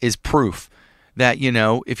ad is proof that, you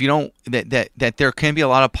know, if you don't, that there can be a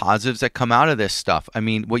lot of positives that come out of this stuff. I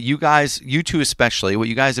mean, what you guys, you two especially, what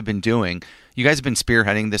you guys have been doing, you guys have been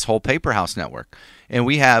spearheading this whole Paper House Network, and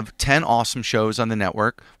we have 10 awesome shows on the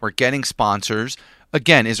network. We're getting sponsors.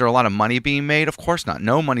 Again, is there a lot of money being made? Of course not.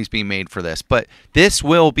 No money's being made for this, but this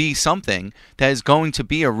will be something that is going to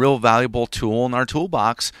be a real valuable tool in our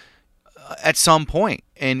toolbox at some point.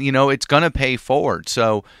 And, you know, it's going to pay forward.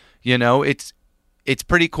 So, you know, it's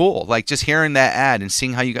pretty cool. Like just hearing that ad and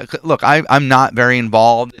seeing how you guys look. I'm not very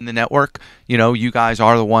involved in the network. You know, you guys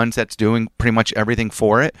are the ones that's doing pretty much everything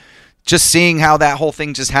for it. Just seeing how that whole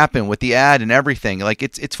thing just happened with the ad and everything, like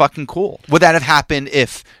it's fucking cool. Would that have happened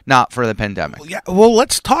if not for the pandemic? Yeah, well,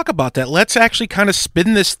 let's talk about that. Let's actually kind of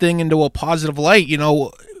spin this thing into a positive light. You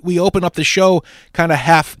know, we open up the show kind of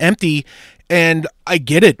half empty, and I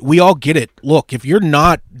get it. We all get it. Look, if you're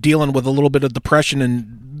not dealing with a little bit of depression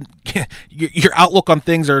and your outlook on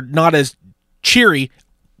things are not as cheery,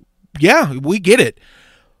 yeah, we get it.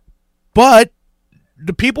 But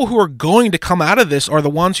the people who are going to come out of this are the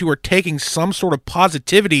ones who are taking some sort of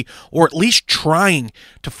positivity, or at least trying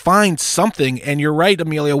to find something. And you're right,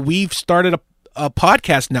 Amelia, we've started a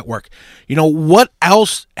podcast network. You know, what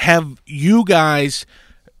else have you guys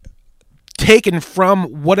taken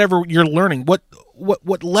from whatever you're learning? What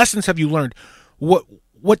lessons have you learned? What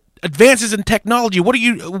advances in technology? What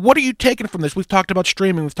are you taking from this? We've talked about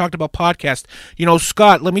streaming. We've talked about podcasts. You know,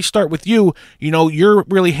 Scott, let me start with you. You know, you're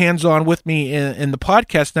really hands-on with me in the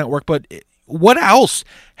podcast network, but what else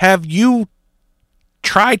have you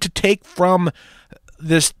tried to take from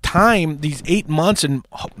this time, these 8 months, and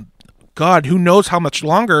God, who knows how much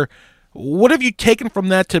longer? What have you taken from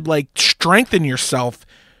that to like strengthen yourself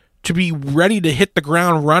to be ready to hit the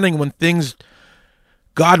ground running when things,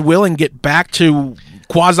 God willing, get back to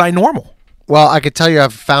quasi-normal? Well, I could tell you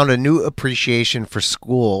I've found a new appreciation for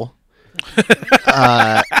school.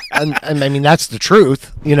 And I mean, that's the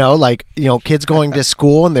truth. You know, like, you know, kids going to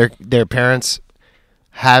school and their parents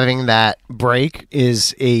having that break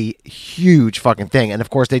is a huge fucking thing. And,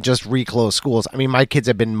 of course, they just reclosed schools. I mean, my kids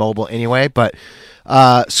have been mobile anyway, but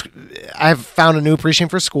I've found a new appreciation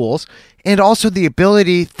for schools and also the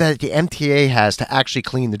ability that the MTA has to actually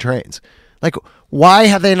clean the trains. Like, why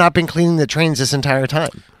have they not been cleaning the trains this entire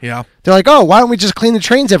time? Yeah. They're like, oh, why don't we just clean the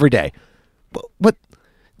trains every day? But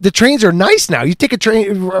the trains are nice now. You take a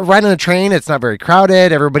train, ride on a train, it's not very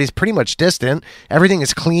crowded. Everybody's pretty much distant. Everything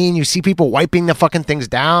is clean. You see people wiping the fucking things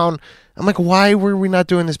down. I'm like, why were we not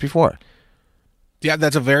doing this before? Yeah,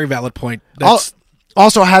 that's a very valid point. That's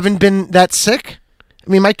Also, haven't been that sick. I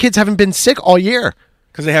mean, my kids haven't been sick all year.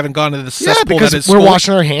 because they haven't gone to the Yeah, cesspool because that is we're school.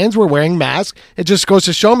 washing our hands, we're wearing masks. It just goes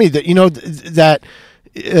to show me that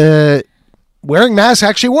that wearing masks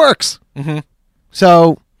actually works. Mm-hmm.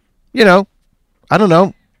 So, I don't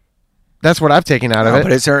know. That's what I've taken out of it.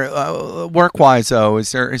 But is there work-wise though?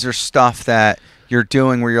 Is there stuff that you're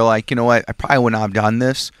doing where you're like, you know what? I probably would not have done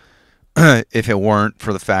this if it weren't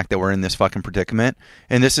for the fact that we're in this fucking predicament.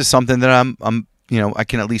 And this is something that I'm I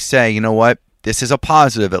can at least say, you know what? This is a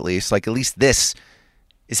positive at least. Like at least this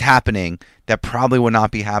is happening that probably would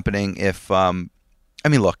not be happening if.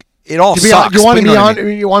 Look, it all sucks. You want but me you to know be what I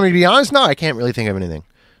mean? You want me to be honest? No, I can't really think of anything.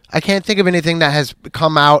 I can't think of anything that has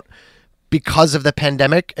come out because of the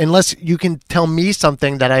pandemic, unless you can tell me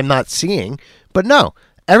something that I'm not seeing. But no,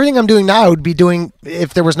 everything I'm doing now I would be doing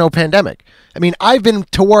if there was no pandemic. I mean, I've been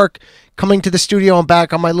to work, coming to the studio and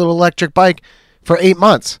back on my little electric bike for 8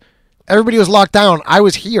 months. Everybody was locked down. I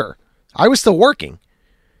was here. I was still working.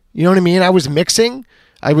 You know what I mean? I was mixing.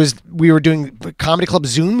 We were doing comedy club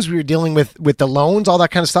Zooms. We were dealing with the loans, all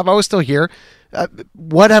that kind of stuff. I was still here.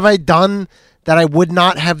 What have I done that I would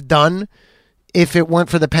not have done if it weren't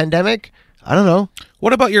for the pandemic? I don't know.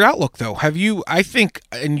 What about your outlook, though? Have you, I think,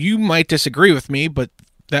 and you might disagree with me, but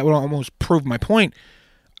that would almost prove my point.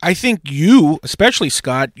 I think you, especially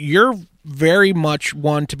Scott, you're very much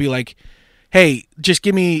one to be like, hey, just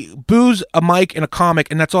give me booze, a mic, and a comic,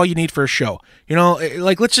 and that's all you need for a show.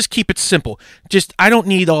 Like, let's just keep it simple. I don't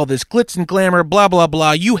need all this glitz and glamour, blah, blah,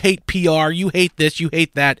 blah. You hate PR, you hate this, you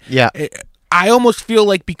hate that. Yeah. I almost feel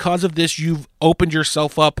like because of this, you've opened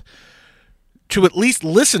yourself up to at least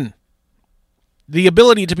listen. The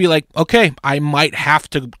ability to be like, okay, I might have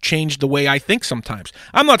to change the way I think sometimes.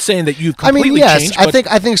 I'm not saying that you've completely changed.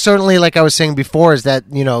 I think certainly, like I was saying before, is that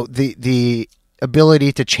the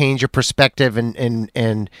ability to change your perspective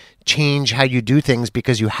and change how you do things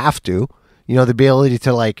because you have to. The ability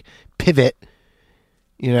to like pivot.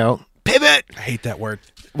 Pivot. I hate that word.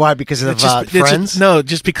 Why? Because of Friends? No,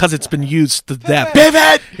 just because it's been used to death.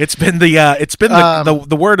 Pivot. It's been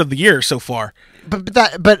the word of the year so far.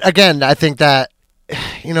 But again, I think that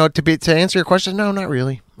to answer your question, no, not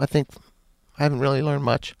really. I think I haven't really learned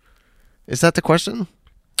much. Is that the question?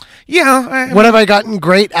 Yeah. What have I gotten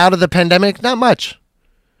great out of the pandemic? Not much.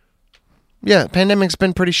 Yeah, pandemic's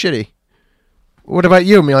been pretty shitty. What about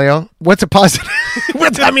you, Emilio? What's a positive? I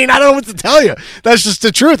don't know what to tell you. That's just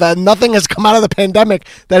the truth. Nothing has come out of the pandemic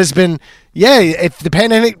that has been. Yeah, if the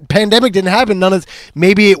pandemic didn't happen,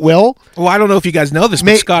 maybe it will. Well, I don't know if you guys know this,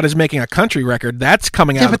 but Scott is making a country record. That's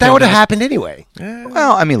coming out. Yeah, but that would have happened anyway.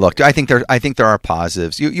 Well, look, I think there are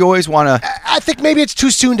positives. You always want to. I think maybe it's too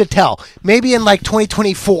soon to tell. Maybe in like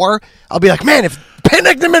 2024, I'll be like, man, if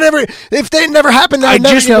they never happened, I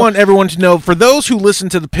just want everyone to know, for those who listen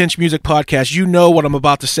to the Pinch Music podcast, you know what I'm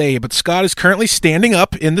about to say, but Scott is currently standing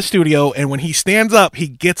up in the studio, and when he stands up, he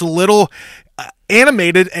gets a little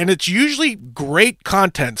animated, and it's usually great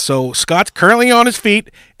content. So Scott's currently on his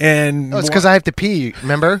feet, and it's because I have to pee.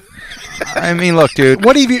 Remember? Look, dude.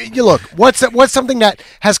 What have you look? What's something that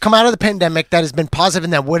has come out of the pandemic that has been positive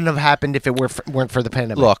and that wouldn't have happened if it weren't for the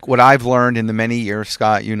pandemic? Look, what I've learned in the many years,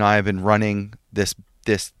 Scott, you and I have been running this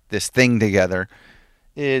thing together,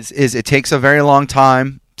 is it takes a very long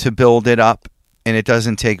time to build it up, and it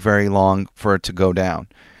doesn't take very long for it to go down.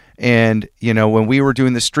 And when we were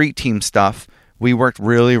doing the street team stuff, we worked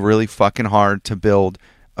really, really fucking hard to build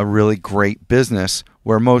a really great business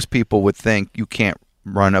where most people would think you can't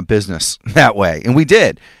run a business that way. And we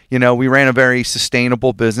did. We ran a very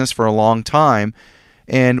sustainable business for a long time.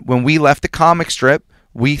 And when we left the comic strip,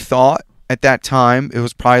 we thought at that time it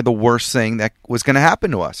was probably the worst thing that was going to happen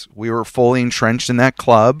to us. We were fully entrenched in that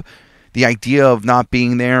club. The idea of not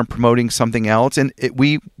being there and promoting something else. And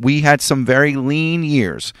we had some very lean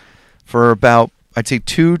years for about, I'd say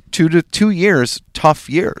 2 to 2 years, tough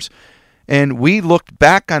years. And we looked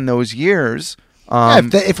back on those years.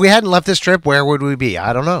 If we hadn't left this trip, where would we be?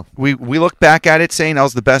 I don't know. We looked back at it saying that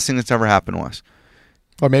was the best thing that's ever happened to us.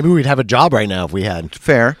 Or maybe we'd have a job right now if we had.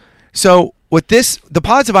 Fair. So with this, the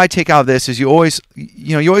positive I take out of this is you always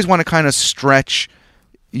want to kind of stretch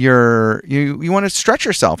you want to stretch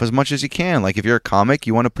yourself as much as you can. Like if you're a comic,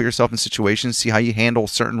 you want to put yourself in situations, see how you handle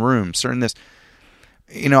certain rooms, certain this.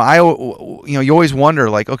 You always wonder,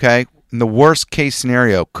 like, okay, in the worst case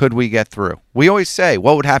scenario, could we get through? We always say,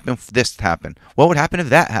 what would happen if this happened? What would happen if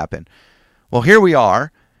that happened? Well, here we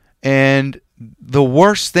are, and the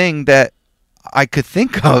worst thing that I could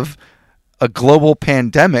think of, a global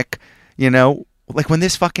pandemic, like when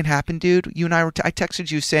this fucking happened, dude, you and I I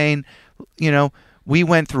texted you saying, we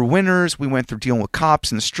went through winters, we went through dealing with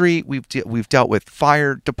cops in the street, we've dealt with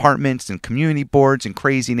fire departments and community boards and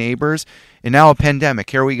crazy neighbors, and now a pandemic.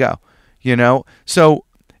 Here we go. So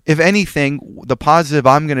if anything, the positive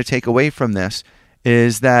I'm going to take away from this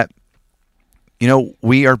is that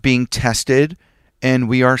we are being tested and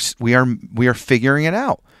we are figuring it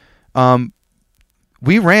out.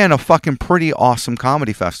 We ran a fucking pretty awesome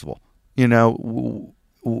comedy festival, and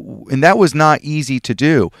that was not easy to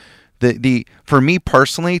do. For me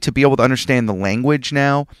personally, to be able to understand the language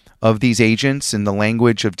now of these agents and the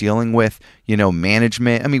language of dealing with,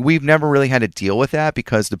 management. I mean, we've never really had to deal with that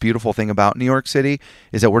because the beautiful thing about New York City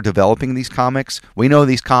is that we're developing these comics. We know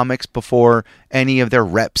these comics before any of their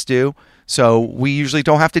reps do, so we usually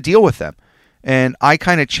don't have to deal with them. And I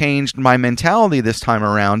kind of changed my mentality this time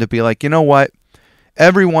around to be like, you know what?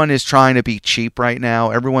 Everyone is trying to be cheap right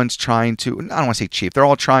now. Everyone's trying to, I don't want to say cheap. They're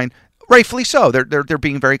all trying, rightfully so. They're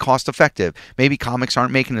being very cost effective. Maybe comics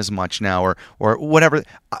aren't making as much now or whatever.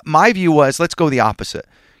 My view was, let's go the opposite.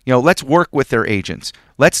 Let's work with their agents.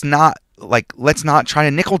 Let's not try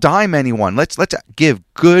to nickel dime anyone. Let's give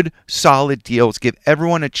good, solid deals. Give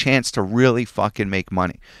everyone a chance to really fucking make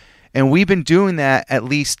money. And we've been doing that at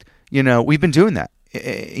least, we've been doing that,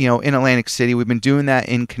 in Atlantic City. We've been doing that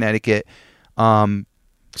in Connecticut.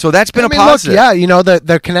 So that's been a positive. Look,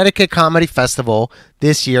 the Connecticut Comedy Festival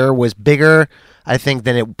this year was bigger, I think,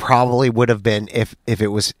 than it probably would have been if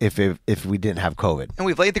we didn't have COVID. And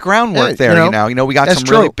we've laid the groundwork there. We got some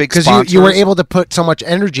really big sponsors. Because you were able to put so much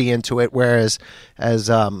energy into it, whereas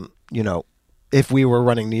if we were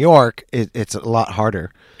running New York, it's a lot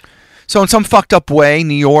harder. So in some fucked up way,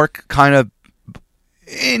 New York kind of.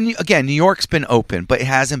 And again, New York's been open, but it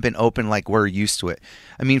hasn't been open like we're used to it.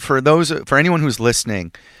 I mean, for anyone who's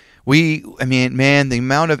listening, the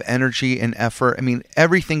amount of energy and effort,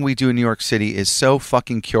 everything we do in New York City is so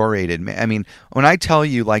fucking curated. I mean, when I tell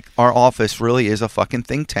you, like, our office really is a fucking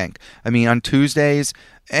think tank. I mean, on Tuesdays,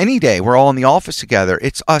 any day, we're all in the office together.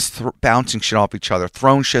 It's us bouncing shit off each other,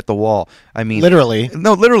 throwing shit at the wall. I mean, literally.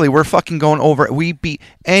 No, literally, we're fucking going over it. We beat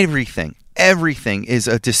everything. Everything is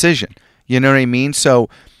a decision. You know what I mean? So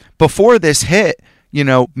before this hit,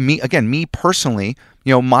 me personally,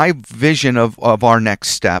 my vision of our next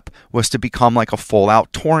step was to become like a full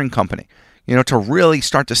out touring company, to really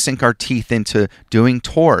start to sink our teeth into doing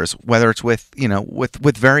tours, whether it's with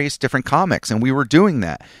various different comics. And we were doing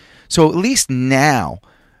that. So at least now,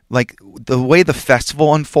 like the way the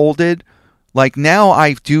festival unfolded, like now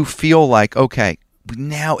I do feel like, okay,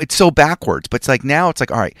 now it's so backwards, but it's like,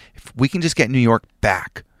 all right, if we can just get New York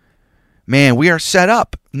back, man, we are set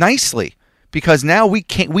up nicely because now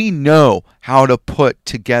we know how to put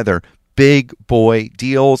together big boy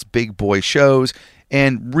deals, big boy shows,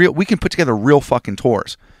 and we can put together real fucking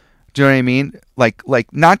tours. Do you know what I mean?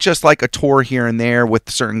 Like not just like a tour here and there with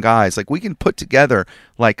certain guys. Like we can put together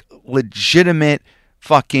like legitimate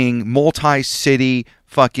fucking multi-city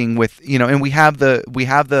fucking with, and we have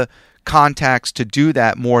the contacts to do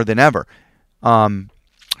that more than ever.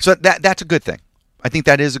 So that's a good thing. I think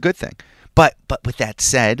that is a good thing. But with that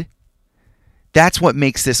said, that's what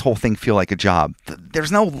makes this whole thing feel like a job.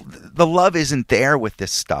 The love isn't there with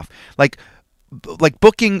this stuff. Like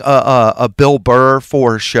booking a Bill Burr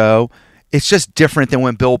for a show, it's just different than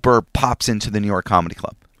when Bill Burr pops into the New York Comedy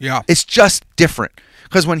Club. Yeah. It's just different.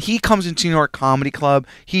 Because when he comes into New York Comedy Club,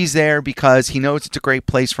 he's there because he knows it's a great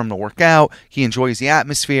place for him to work out. He enjoys the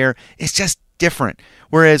atmosphere. It's just different.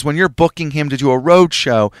 Whereas when you're booking him to do a road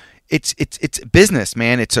show, it's business,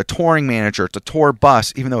 man. It's a touring manager. It's a tour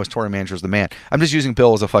bus, even though his touring manager is the man. I'm just using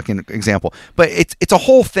Bill as a fucking example. But it's a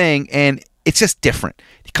whole thing, and it's just different.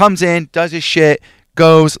 He comes in, does his shit,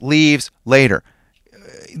 goes, leaves later.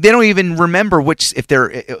 They don't even remember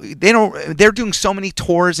they're doing so many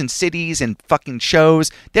tours and cities and fucking shows.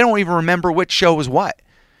 They don't even remember which show was what.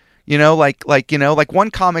 Like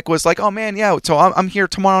one comic was like, oh man, yeah, so I'm here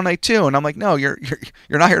tomorrow night too. And I'm like, no, you're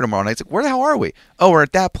not here tomorrow night. It's like, where the hell are we? Oh, we're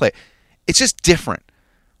at that place. It's just different.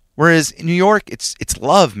 Whereas in New York, it's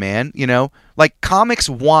love, man. Like comics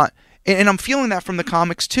want, and I'm feeling that from the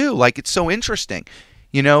comics too. Like it's so interesting,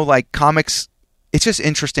 like comics. It's just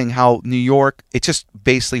interesting how New York, it just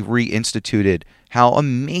basically reinstituted how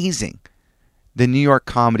amazing the New York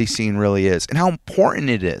comedy scene really is and how important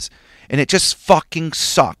it is. And it just fucking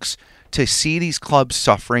sucks to see these clubs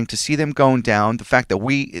suffering, to see them going down, the fact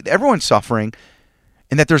that everyone's suffering,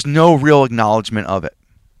 and that there's no real acknowledgement of it.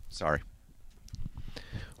 Sorry.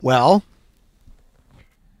 Well,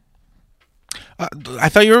 I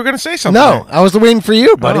thought you were going to say something. No, I was waiting for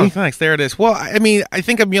you, buddy. Oh, thanks. There it is. Well, I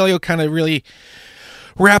think Emilio kind of really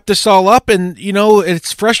wrap this all up, and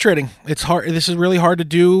it's frustrating. It's hard. This is really hard to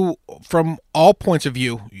do from all points of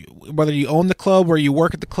view, whether you own the club or you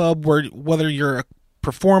work at the club, whether you're a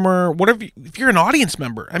performer, whatever. If you're an audience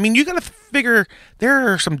member, I mean, you got to figure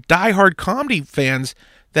there are some diehard comedy fans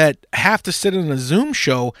that have to sit in a Zoom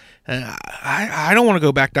show. I don't want to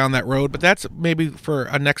go back down that road, but that's maybe for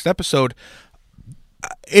a next episode.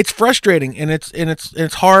 It's frustrating, and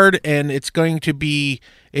it's hard, and it's going to be.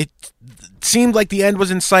 It seemed like the end was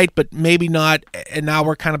in sight, but maybe not, and now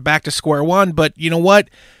we're kind of back to square one. But you know what?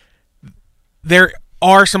 There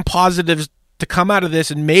are some positives to come out of this,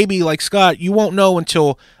 and maybe, like Scott, you won't know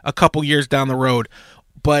until a couple years down the road.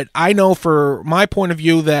 But I know, for my point of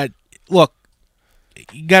view, that look,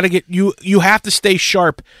 you got to get you have to stay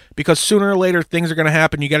sharp, because sooner or later things are going to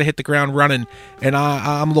happen. You got to hit the ground running, and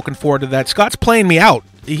I'm looking forward to that. Scott's playing me out.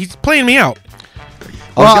 He's playing me out.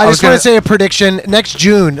 Well, I just want to say a prediction. Next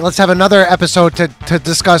June, let's have another episode to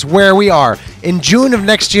discuss where we are. In June of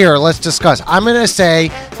next year, let's discuss. I'm going to say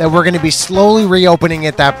that we're going to be slowly reopening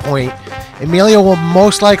at that point. Emilio will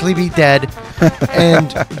most likely be dead,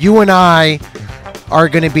 and you and I are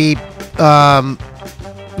going to be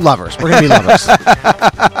lovers. We're going to be lovers.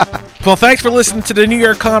 Well, thanks for listening to the New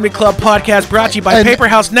York Comedy Club podcast, brought to you by Paper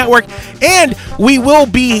House Network. And we will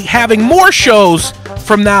be having more shows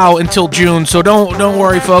from now until June, so don't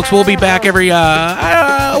worry, folks. We'll be back every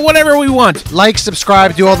whatever we want. Like,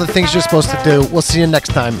 subscribe, do all the things you're supposed to do. We'll see you next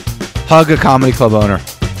time. Hug a comedy club owner.